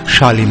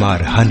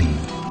শালিমার হানি।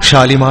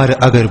 শালিমার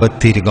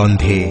আগরবাতির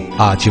গন্ধে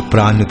আজ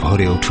প্রাণ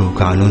ভরে উঠুক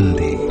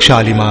আনন্দে।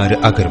 শালিমার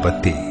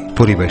আগরবাতি।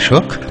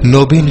 পরিবেশক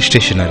নবীন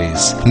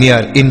stationeries,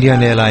 near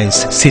Indian airlines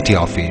city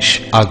office,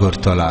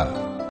 Agartala.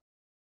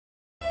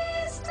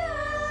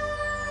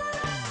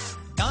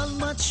 ডাল,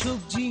 মাছ,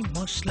 সবজি,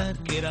 মশলার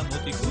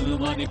কেরামতি,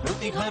 গুণমানে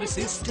প্রতিঘর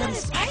সিস্টেম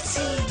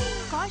স্পাইসি।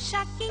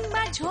 কষা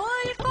কিংবা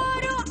ঝোল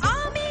করো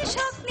আমিষ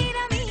হোক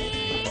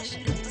নিরামিষ,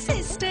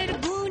 সিস্টার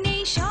গুণে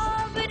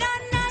সব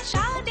রান্না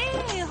স্বাদে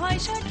হয়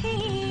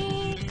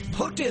সঠিক।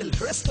 হোটেল,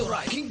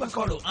 রেস্তোরাঁ কিংবা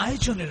করো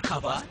আয়োজনের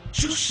খাবার,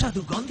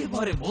 সুস্বাদু গন্ধে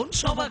ভরে মন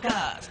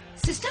সবাকার।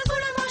 সিস্টার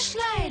গুঁড়ো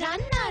মশলায়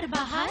রান্নার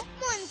বাহার,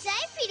 মন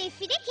চায় ফিরে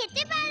ফিরে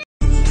খেতে পারে।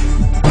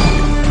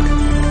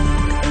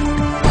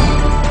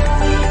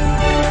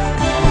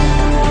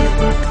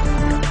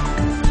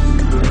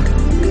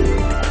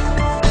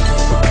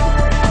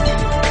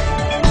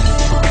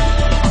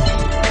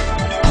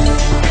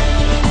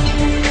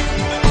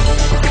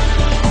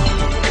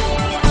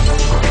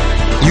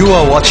 You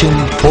are watching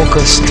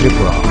Focus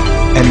Tripura,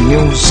 a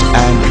news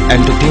and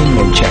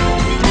entertainment channel.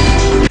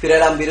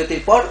 ফিরেলাম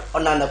বিরতির পর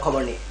অন্যান্য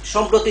খবর নিয়ে।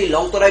 সম্প্রতি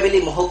লংতরাইবেলী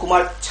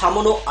মহকুমার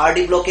ছামনো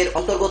আরডি ব্লকের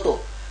অন্তর্গত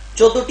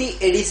 14টি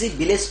এডিসি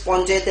ভিলেজ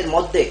পঞ্চায়েতের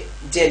মধ্যে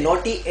যে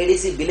 9টি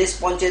এডিসি ভিলেজ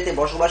পঞ্চায়েতে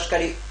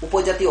বসবাসকারী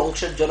উপজাতি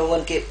অংশের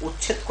জনগণকে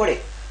উচ্ছেদ করে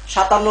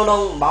 57 নং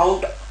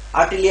মাউন্ট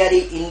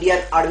আর্টিলারি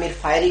ইন্ডিয়ান আর্মির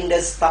ফায়ারিং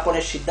রেঞ্জ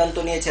স্থাপনের সিদ্ধান্ত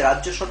নিয়েছে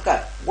রাজ্য সরকার।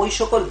 ওই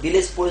সকল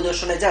ভিলেজ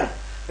পরিদর্শনে যান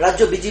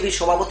রাজ্য বিজেপি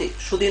সভাপতি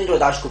সুধীন্দ্র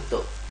দাশগুপ্ত।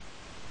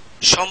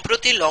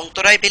 সম্প্রতি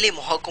লংতরাইবেলী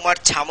মহকুমার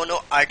ছামনো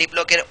আরডি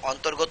ব্লকের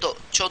অন্তর্গত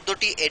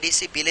 14টি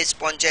এডিসি ভিলেজ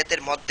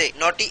পঞ্চায়েতের মধ্যে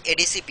 9টি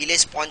এডিসি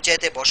ভিলেজ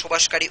পঞ্চায়েতে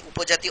বসবাসকারী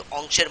উপজাতি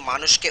অংশের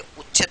মানুষকে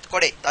উচ্ছেদ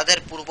করে তাদের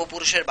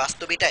পূর্বপুরুষের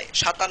বাস্তবিটায়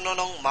 57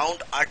 নং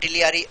মাউন্ট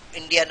আর্টিলারি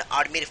ইন্ডিয়ান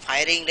আর্মির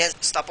ফায়ারিং রেঞ্জ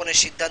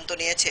স্থাপনের সিদ্ধান্ত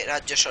নিয়েছে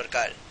রাজ্য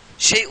সরকার।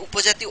 সেই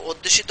উপজাতি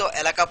অধ্যুষিত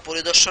এলাকা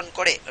পরিদর্শন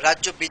করে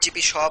রাজ্য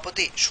বিজেপি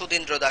সভাপতি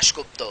সুধীন্দ্র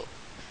দাশগুপ্ত।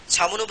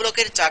 ছামনো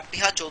ব্লকের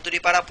চাকবিহা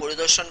চৌধুরীপাড়া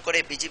পরিদর্শন করে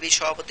বিজেপি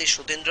সভাপতি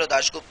সুধীন্দ্র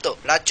দাশগুপ্ত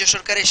রাজ্য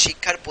সরকারের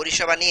শিক্ষার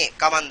পরিষেবা নিয়ে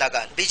কামান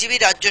দাগান। বিজেপি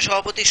রাজ্য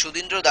সভাপতি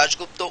সুধীন্দ্র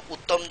দাশগুপ্ত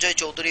উত্তমজয়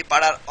চৌধুরী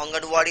পাড়ার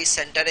অঙ্গনওয়াড়ি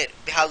সেন্টারের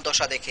বেহাল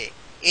দশা দেখে।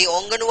 এই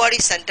অঙ্গনওয়াড়ি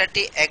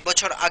সেন্টারটি 1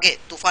 বছর আগে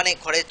তুফানে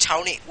ঘরের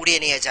ছাউনি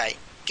উড়িয়ে নিয়ে যায়,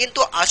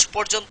 কিন্তু আজ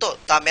পর্যন্ত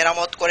তা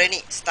মেরামত করেনি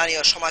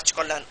স্থানীয় সমাজ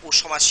কল্যাণ ও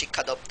সমাজ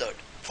শিক্ষা দপ্তর।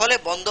 ফলে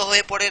বন্ধ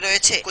হয়ে পড়ে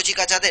রয়েছে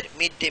কচিকাচাদের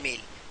মিড ডে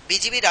মিল।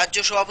 বিজেপি রাজ্য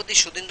সভাপতি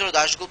সুধীন্দ্র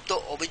দাশগুপ্ত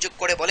অভিযোগ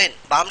করে বলেন,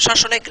 বাম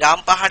শাসনে গ্রাম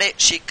পাহাড়ে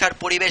শিক্ষার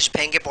পরিবেশ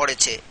ভেঙে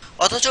পড়েছে,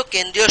 অথচ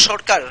কেন্দ্রীয়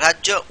সরকার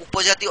রাজ্য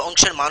উপজাতি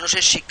অংশের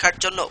মানুষের শিক্ষার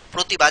জন্য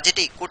প্রতি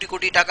বাজেটেই কোটি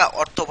কোটি টাকা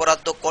অর্থ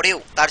বরাদ্দ করেও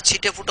তার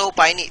ছিটেফুটেও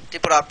পায়নি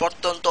ত্রিপুরার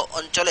প্রত্যন্ত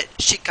অঞ্চলের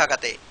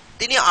শিক্ষাখাতে।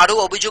 তিনি আরও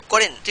অভিযোগ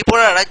করেন,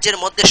 ত্রিপুরা রাজ্যের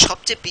মধ্যে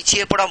সবচেয়ে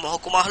পিছিয়ে পড়া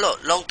মহকুমা হল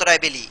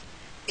লংতরাইবেলী।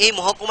 এই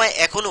মহকুমায়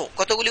এখনো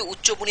কতগুলি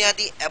উচ্চ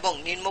বুনিয়াদী এবং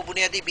নিম্ন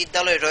বুনিয়াদী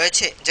বিদ্যালয়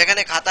রয়েছে,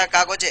 যেখানে খাতা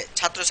কাগজে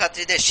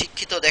ছাত্রছাত্রীদের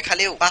শিক্ষিত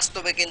দেখালেও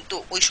বাস্তবে কিন্তু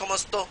ওই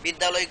সমস্ত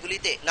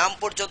বিদ্যালয়গুলিতে নাম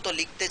পর্যন্ত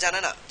লিখতে জানে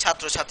না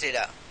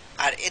ছাত্রছাত্রীরা।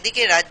 আর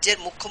এদিকে রাজ্যের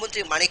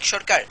মুখ্যমন্ত্রী মানিক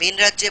সরকার ভিন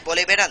রাজ্যে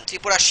বলে বেড়ান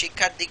ত্রিপুরা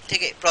শিক্ষার দিক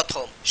থেকে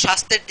প্রথম,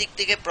 স্বাস্থ্যের দিক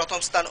থেকে প্রথম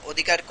স্থান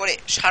অধিকার করে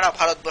সারা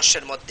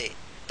ভারতবর্ষের মধ্যে।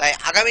 তাই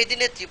আগামী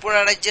দিনে ত্রিপুরা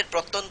রাজ্যের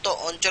প্রত্যন্ত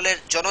অঞ্চলের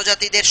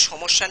জনজাতিদের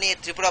সমস্যা নিয়ে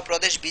ত্রিপুরা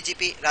প্রদেশ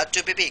বিজেপি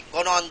রাজ্যব্যাপী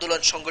গণ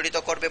আন্দোলন সংগঠিত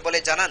করবে বলে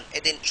জানান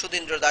এদিন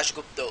সুধীন্দ্র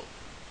দাশগুপ্ত।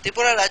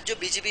 ত্রিপুরা রাজ্য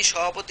বিজেপি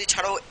সভাপতি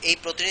ছাড়াও এই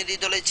প্রতিনিধি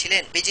দলে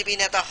ছিলেন বিজেপি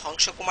নেতা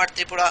হংস কুমার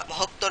ত্রিপুরা,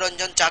 মহত্ব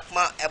রঞ্জন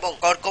চাকমা এবং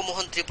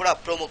কর্কমোহন ত্রিপুরা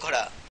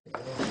প্রমুখরা।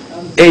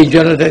 এই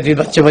জনজাতি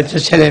বাচ্চা বাচ্চা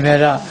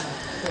ছেলেমেয়েরা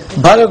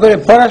ভালো করে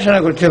পড়াশোনা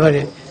করতে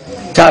পারে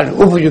তার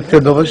উপযুক্ত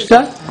ব্যবস্থা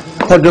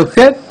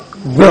পদক্ষেপ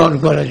গ্রহণ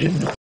করার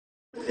জন্য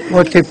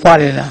হতে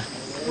পারে না।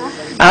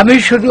 আমি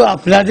শুধু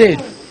আপনাদের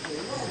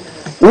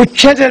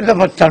উচ্ছেদের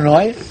ব্যাপারটা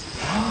নয়,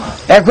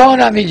 এখন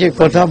আমি যে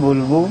কথা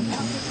বলবো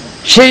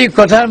সেই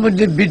কথার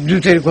মধ্যে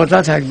বিদ্যুতের কথা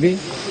থাকবে,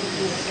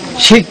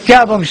 শিক্ষা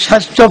এবং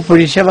স্বাস্থ্য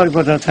পরিষেবার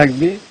কথা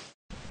থাকবে।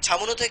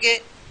 ছামনো থেকে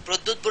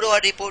প্রদ্যুৎ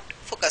বড়ুয়ার রিপোর্ট,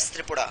 ফোকাস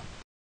ত্রিপুরা।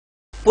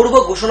 পূর্ব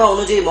ঘোষণা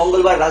অনুযায়ী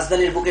মঙ্গলবার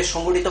রাজধানীর বুকে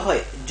সংগঠিত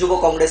হয় যুব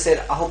কংগ্রেসের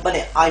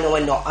আহ্বানে আইন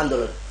অমান্য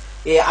আন্দোলন।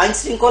 এই আইন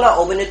শৃঙ্খলা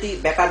অবনতি,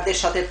 বেকারদের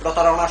সাথে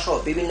প্রতারণা সহ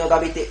বিভিন্ন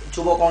দাবিতে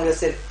যুব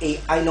কংগ্রেসের এই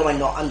আইন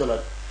অমান্য আন্দোলন।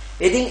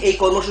 এদিন এই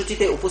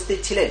কর্মসূচিতে উপস্থিত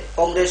ছিলেন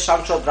কংগ্রেস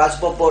সাংসদ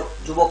রাজবব্বর,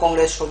 যুব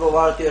কংগ্রেস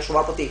সর্বভারতীয়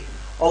সভাপতি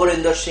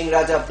অমরিন্দর সিং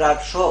রাজা ব্রাগ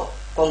সহ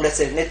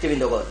কংগ্রেসের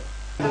নেতৃবৃন্দগণ।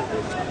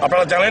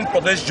 আপনারা জানেন,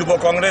 প্রদেশ যুব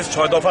কংগ্রেস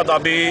 6 দফা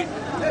দাবি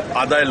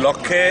আদায়ের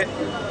লক্ষ্যে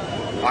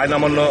আইন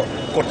অমান্য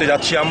করতে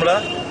যাচ্ছি। আমরা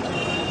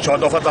 6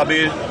 দফা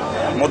দাবির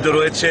মধ্যে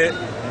রয়েছে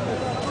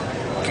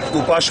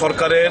উপা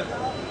সরকারের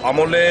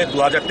আমলে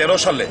 2013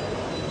 সালে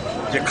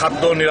যে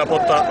খাদ্য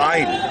নিরাপত্তা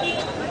আইন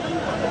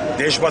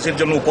দেশবাসীর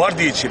জন্য উপহার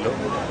দিয়েছিল,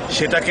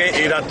 সেটাকে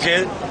এই রাজ্যে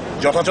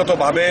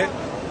যথাযথভাবে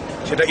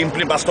সেটা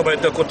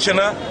বাস্তবায়িত করছে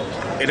না।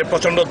 এটা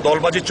প্রচণ্ড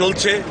দলবাজি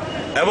চলছে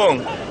এবং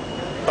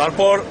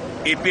তারপর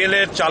এপিএল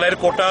এর চালের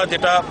কোটা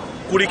যেটা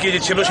 20 কেজি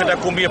ছিল সেটা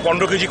কমিয়ে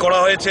 15 কেজি করা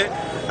হয়েছে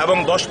এবং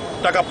 10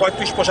 টাকা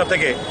 35 পয়সা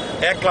থেকে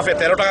 1 লাফে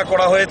 13 টাকা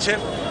করা হয়েছে।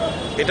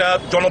 এটা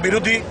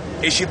জনবিরোধী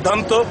এই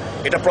সিদ্ধান্ত।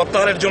 এটা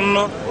প্রত্যাহারের জন্য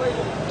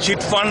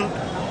চিটফান্ড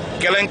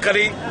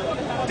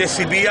কেলেঙ্কারিতে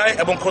সিবিআই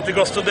এবং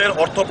ক্ষতিগ্রস্তদের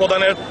অর্থ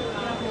প্রদানের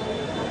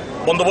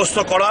বন্দোবস্ত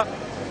করা,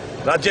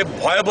 রাজ্যে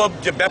ভয়াবহ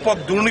যে ব্যাপক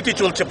দুর্নীতি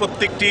চলছে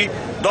প্রত্যেকটি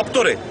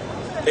দপ্তরে,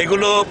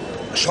 এগুলো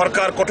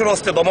সরকার কঠোর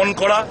হস্তে দমন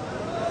করা,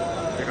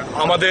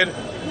 আমাদের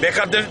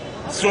বেকারদের,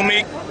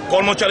 শ্রমিক,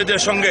 কর্মচারীদের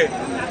সঙ্গে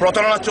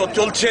প্রতারণা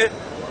চলছে,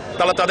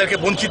 তাদেরকে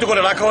বঞ্চিত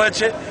করে রাখা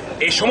হয়েছে,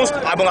 এই সমস্ত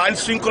এবং আইন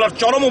শৃঙ্খলার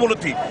চরম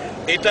অবনতি।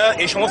 এটা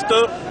এই সমস্ত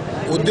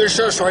উদ্দেশ্য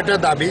 6টা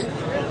দাবি।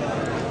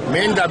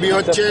 মেইন দাবি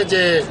হচ্ছে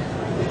যে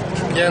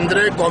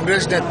কেন্দ্রে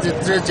কংগ্রেস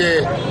নেতৃত্বে যে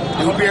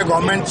ইউপিএ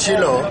গভর্নমেন্ট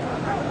ছিল,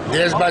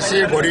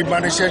 দেশবাসীর গরিব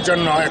মানুষের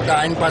জন্য একটা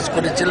আইন পাস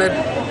করেছিলেন,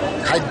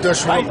 খাদ্য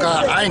সুরক্ষা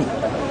আইন,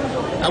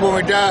 এবং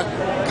এটা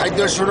খাদ্য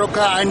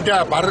সুরক্ষা আইনটা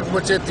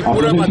ভারতবর্ষে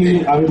ত্রিপুরা বাদে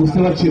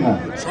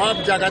সব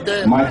জায়গাতে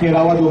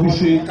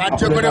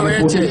কার্যকরী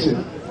হয়েছে,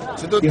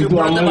 শুধু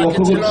ত্রিপুরাতে বাকি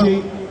ছিল।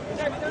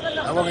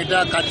 এবং এটা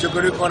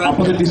কার্যকরী করার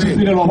ক্ষেত্রে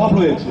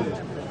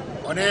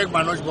অনেক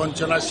মানুষ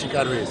বঞ্চনার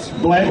শিকার হয়েছে।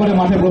 দয়া করে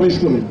মাঠে প্রবেশ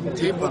করুন।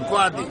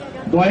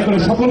 দয়া করে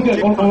সকলকে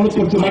অনুরোধ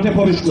করছি মাঠে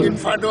প্রবেশ করুন।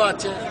 চিটফান্ডও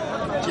আছে।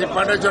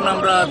 চিটফান্ডের জন্য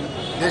আমরা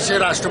দেশের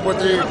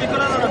রাষ্ট্রপতির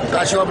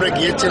কাছেও আমরা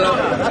গিয়েছিলাম,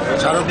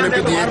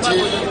 স্মারকলিপি দিয়েছি।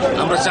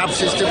 আমরা চাপ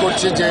সৃষ্টি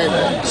করছি যে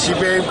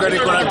সিবিআই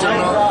করার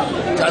জন্য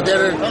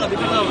যাদের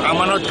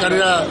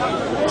আমানতকারীরা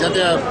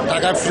যাতে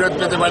টাকা ফেরত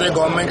পেতে পারে,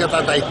 গভর্নমেন্টকে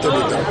তার দায়িত্ব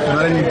নিতে,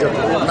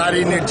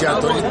 নারী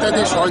নির্যাতন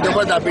ইত্যাদি 6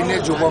 দফা দাবি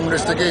নিয়ে যুব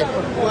কংগ্রেস থেকে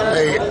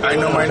এই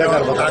আইন অমান্য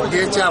ডাক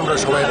দিয়েছে। আমরা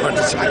সবাই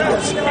পার্টিসিপেট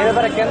করছি।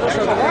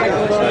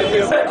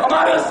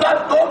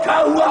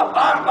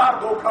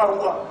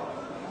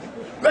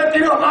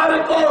 लेकिन हमारे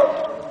को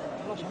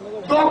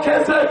धोखे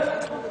से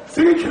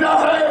सीखना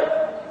है,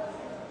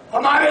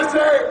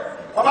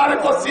 हमारे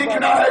को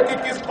सीखना है कि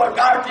किस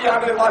प्रकार की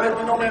आने वाले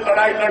दिनों में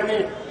लड़ाई लड़नी।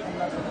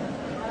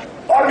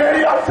 और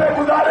मेरी आपसे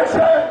गुजारिश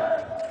है,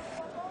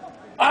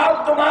 आप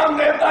तमाम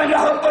नेता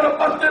यहां पर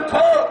उपस्थित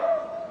हो।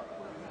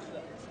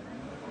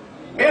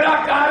 मेरा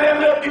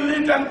कार्यालय दिल्ली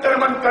जंतर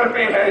मंतर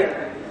में है।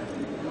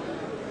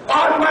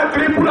 आज मैं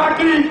त्रिपुरा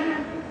की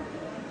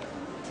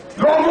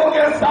लोगों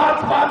के साथ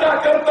वादा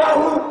करता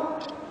हूं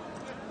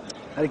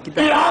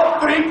कि आप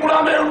त्रिपुरा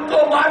में उनको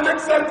मालिक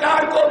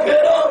सरकार को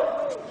घेरो,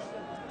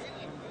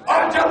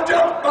 और जब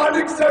जब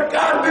मालिक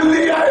सरकार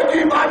दिल्ली आएगी,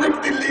 मालिक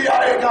दिल्ली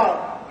आएगा,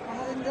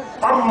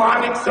 हम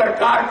मालिक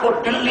सरकार को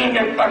दिल्ली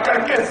में पकड़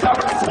के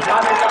सबक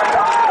सिखाने का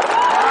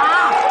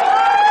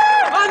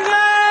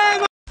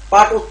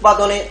পাট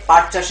উৎপাদনে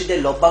পাট চাষীদের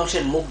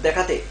লভ্যাংশের মুখ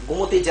দেখাতে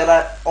গোমতী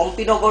জেলার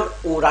অম্পিনগর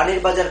ও রানীর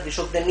বাজার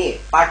কৃষকদের নিয়ে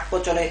পাট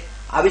পচনে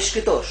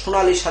আবিষ্কৃত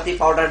সোনালী সাথী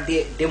পাউডার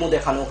দিয়ে ডেমো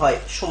দেখানো হয়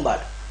সোমবার।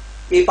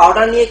 এই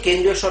পাউডার নিয়ে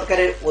কেন্দ্রীয়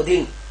সরকারের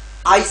অধীন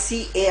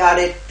ICAR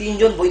এর 3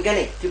 জন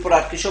বৈজ্ঞানিক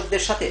ত্রিপুরার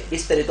কৃষকদের সাথে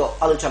বিস্তারিত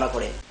আলোচনা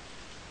করেন।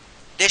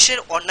 দেশের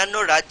অন্যান্য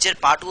রাজ্যের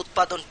পাট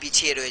উৎপাদন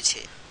পিছিয়ে রয়েছে।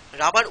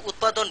 রাবার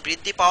উৎপাদন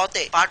বৃদ্ধি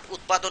পাওয়াতে পাট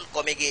উৎপাদন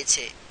কমে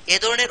গিয়েছে। এ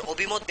ধরনের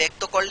অভিমত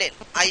ব্যক্ত করলেন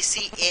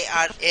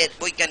ICAR এর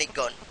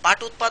বৈজ্ঞানিকগণ। পাট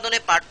উৎপাদনে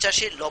পাট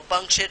চাষীর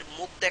লভ্যাংশের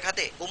মুখ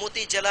দেখাতে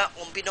গোমতী জেলা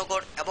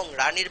অম্বিনগর এবং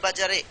রানীর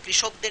বাজারে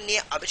কৃষকদের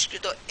নিয়ে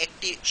আবিষ্কৃত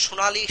একটি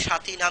সোনালী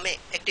সাথী নামে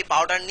একটি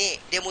পাউডার নিয়ে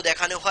ডেমো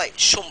দেখানো হয়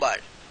সোমবার।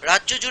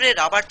 রাজ্য জুড়ে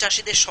রাবার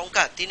চাষীদের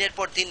সংখ্যা দিনের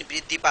পর দিন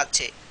বৃদ্ধি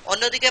পাচ্ছে,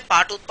 অন্যদিকে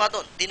পাট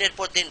উৎপাদন দিনের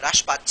পর দিন হ্রাস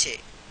পাচ্ছে।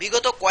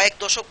 বিগত কয়েক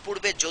দশক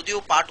পূর্বে যদিও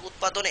পাট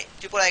উৎপাদনে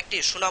ত্রিপুরা একটি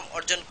সুনাম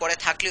অর্জন করে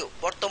থাকলেও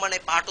বর্তমানে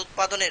পাট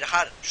উৎপাদনের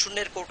হার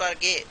শূন্যের কোটার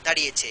গিয়ে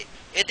দাঁড়িয়েছে।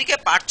 এদিকে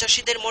পাট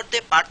চাষীদের মধ্যে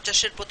পাট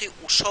চাষের প্রতি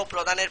উৎসাহ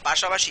প্রদানের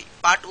পাশাপাশি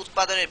পাট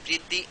উৎপাদনের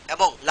বৃদ্ধি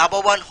এবং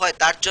লাভবান হয়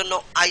তার জন্য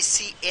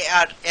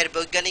ICAR এর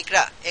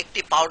বৈজ্ঞানিকরা একটি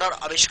পাউডার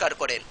আবিষ্কার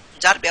করেন,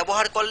 যার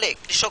ব্যবহার করলে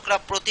কৃষকরা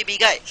প্রতি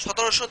বিঘায়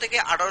 1700 থেকে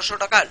 1800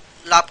 টাকা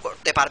লাভ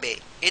করতে পারবে।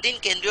 এদিন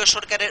কেন্দ্রীয়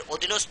সরকারের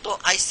অধীনস্থ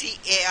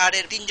ICAR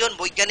এর 3 জন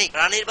বৈজ্ঞানিক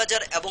রানীর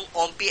বাজার এবং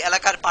অম্পি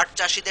এলাকার পাট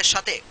চাষীদের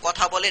সাথে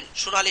কথা বলেন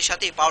সোনালী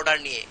সাথী পাউডার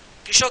নিয়ে।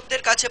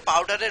 কৃষকদের কাছে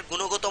পাউডারের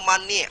গুণগত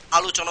মান নিয়ে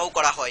আলোচনাও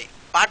করা হয়।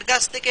 পাট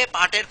গাছ থেকে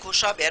পাটের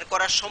খোসা বের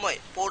করার সময়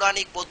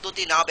পৌরাণিক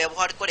পদ্ধতি না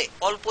ব্যবহার করে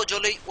অল্প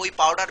জলেই ওই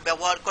পাউডার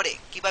ব্যবহার করে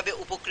কিভাবে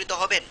উপকৃত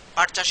হবেন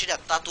পাট চাষিরা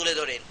তা তুলে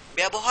ধরেন।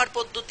 ব্যবহার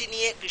পদ্ধতি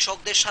নিয়ে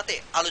কৃষকদের সাথে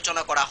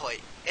আলোচনা করা হয়,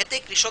 এতে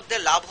কৃষকদের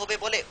লাভ হবে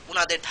বলে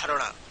উনাদের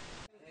ধারণা।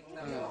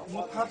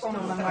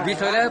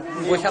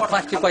 বৈশাখ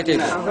ফার্স্টে পাইতে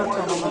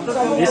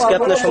বীজকে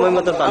আপনার সময়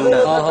মতো পান না।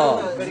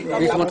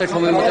 বীজ মতো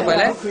সময় মতো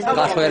পাইলে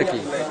গাছ হয় আর কি।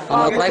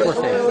 আমরা প্রায়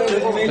করছে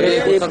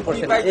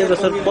এই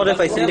বছর পরে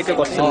পাইছেন লিখে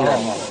করছেন না,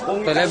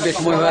 তাহলে বেশ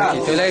সময় হয় আর কি।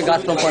 তাহলে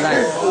গাছ লম্পা নাই,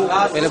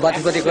 তাহলে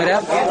বাতি বাতি করে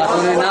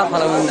কাটুনি না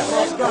ফালাবেন না,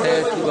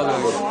 কিভাবে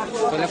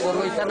তাহলে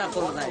করবো ইচ্ছা না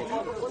করবো নাই।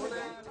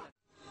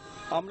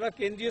 আমরা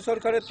কেন্দ্রীয়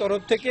সরকারের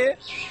তরফ থেকে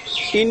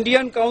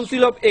Indian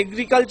council of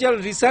agriculture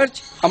research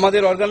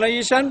আমাদের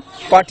অর্গানাইজেশন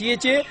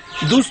পাঠিয়েছে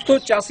দুস্থ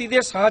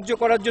চাষিদের সাহায্য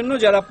করার জন্য।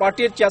 যারা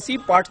পাটের চাষি,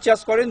 পাট চাষ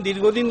করেন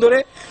দীর্ঘদিন ধরে,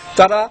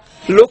 তারা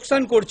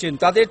লোকসান করছেন,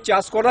 তাদের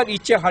চাষ করার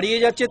ইচ্ছে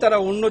হারিয়ে যাচ্ছে, তারা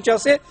অন্য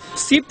চাষে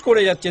শিফট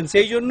করে যাচ্ছেন।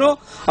 সেই জন্য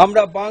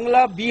আমরা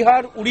বাংলা,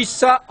 বিহার,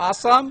 উড়িষ্যা,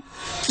 আসাম,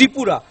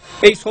 ত্রিপুরা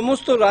এই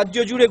সমস্ত রাজ্য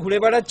জুড়ে ঘুরে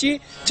বেড়াচ্ছি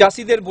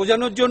চাষিদের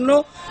বোঝানোর জন্য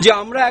যে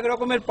আমরা এক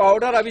রকমের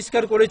পাউডার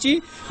আবিষ্কার করেছি,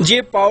 যে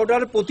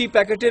পাউডার প্রতি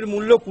প্যাকেটের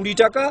মূল্য 20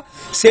 টাকা।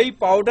 সেই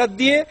পাউডার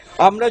দিয়ে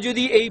আমরা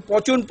যদি এই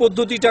পচন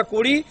পদ্ধতিটা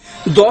করি,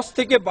 10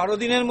 থেকে 12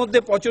 দিনের মধ্যে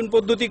পচন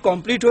পদ্ধতি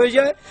কমপ্লিট হয়ে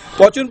যায়।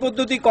 পচন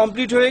পদ্ধতি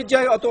কমপ্লিট হয়ে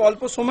যায় অত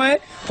অল্প সময়ে,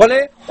 ফলে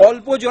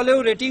অল্প জলেও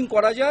রেটিং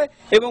করা যায়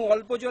এবং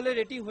অল্প জলে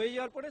রেটিং হয়ে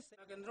যাওয়ার পরে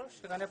কেন্দ্র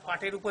সেখানে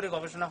পাটের উপরে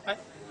গবেষণা হয়।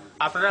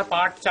 আপনারা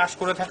পাট চাষ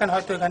করে থাকেন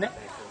হয়তো এখানে,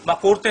 বা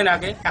করতেন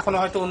আগে, এখন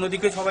হয়তো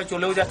অন্যদিকে সবাই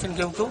চলেও যাচ্ছেন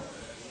কেউ কেউ,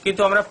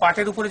 কিন্তু আমরা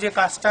পাটের উপরে যে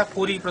কাজটা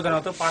করি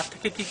প্রধানত পাট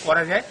থেকে কি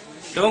করা যায়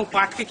এবং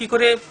পাটকে কি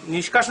করে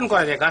নিষ্কাশন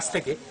করা যায় গাছ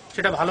থেকে,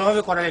 সেটা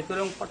ভালোভাবে করা যায়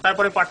এবং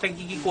তারপরে পাটটাকে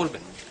কি কি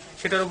করবেন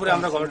সেটার উপরে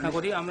আমরা গবেষণা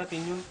করি। আমরা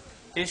 3 জন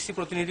এসছি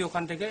প্রতিনিধি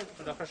ওখান থেকে,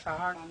 ডক্টর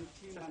সাহার,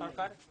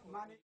 সরকার।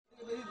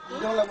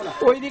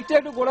 ওই দিকটা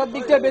একটু গোড়ার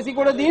দিকটা বেশি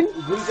করে দিন,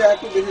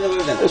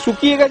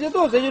 শুকিয়ে গেছে তো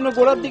সেই জন্য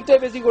গোড়ার দিকটা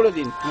বেশি করে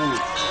দিন।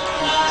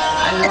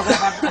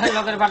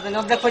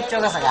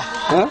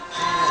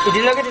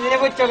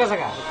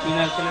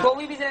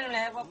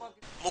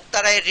 মুক্তা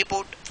রায়ের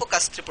রিপোর্ট,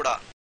 ফোকাস ত্রিপুরা।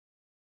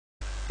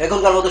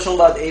 এখনকার মতো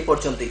সংবাদ এই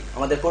পর্যন্তই।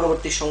 আমাদের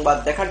পরবর্তী সংবাদ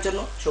দেখার জন্য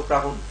চোখ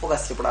রাখুন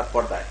ফোকাস ত্রিপুরার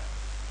পর্দায়।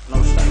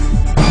 নমস্কার।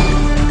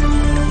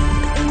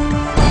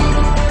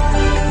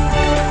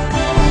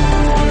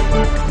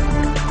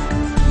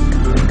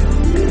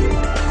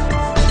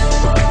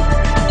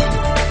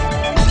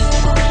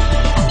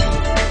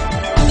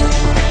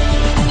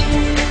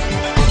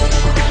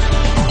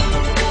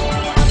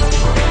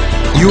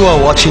 You are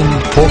watching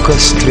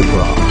Focus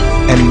Tripura,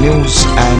 a news and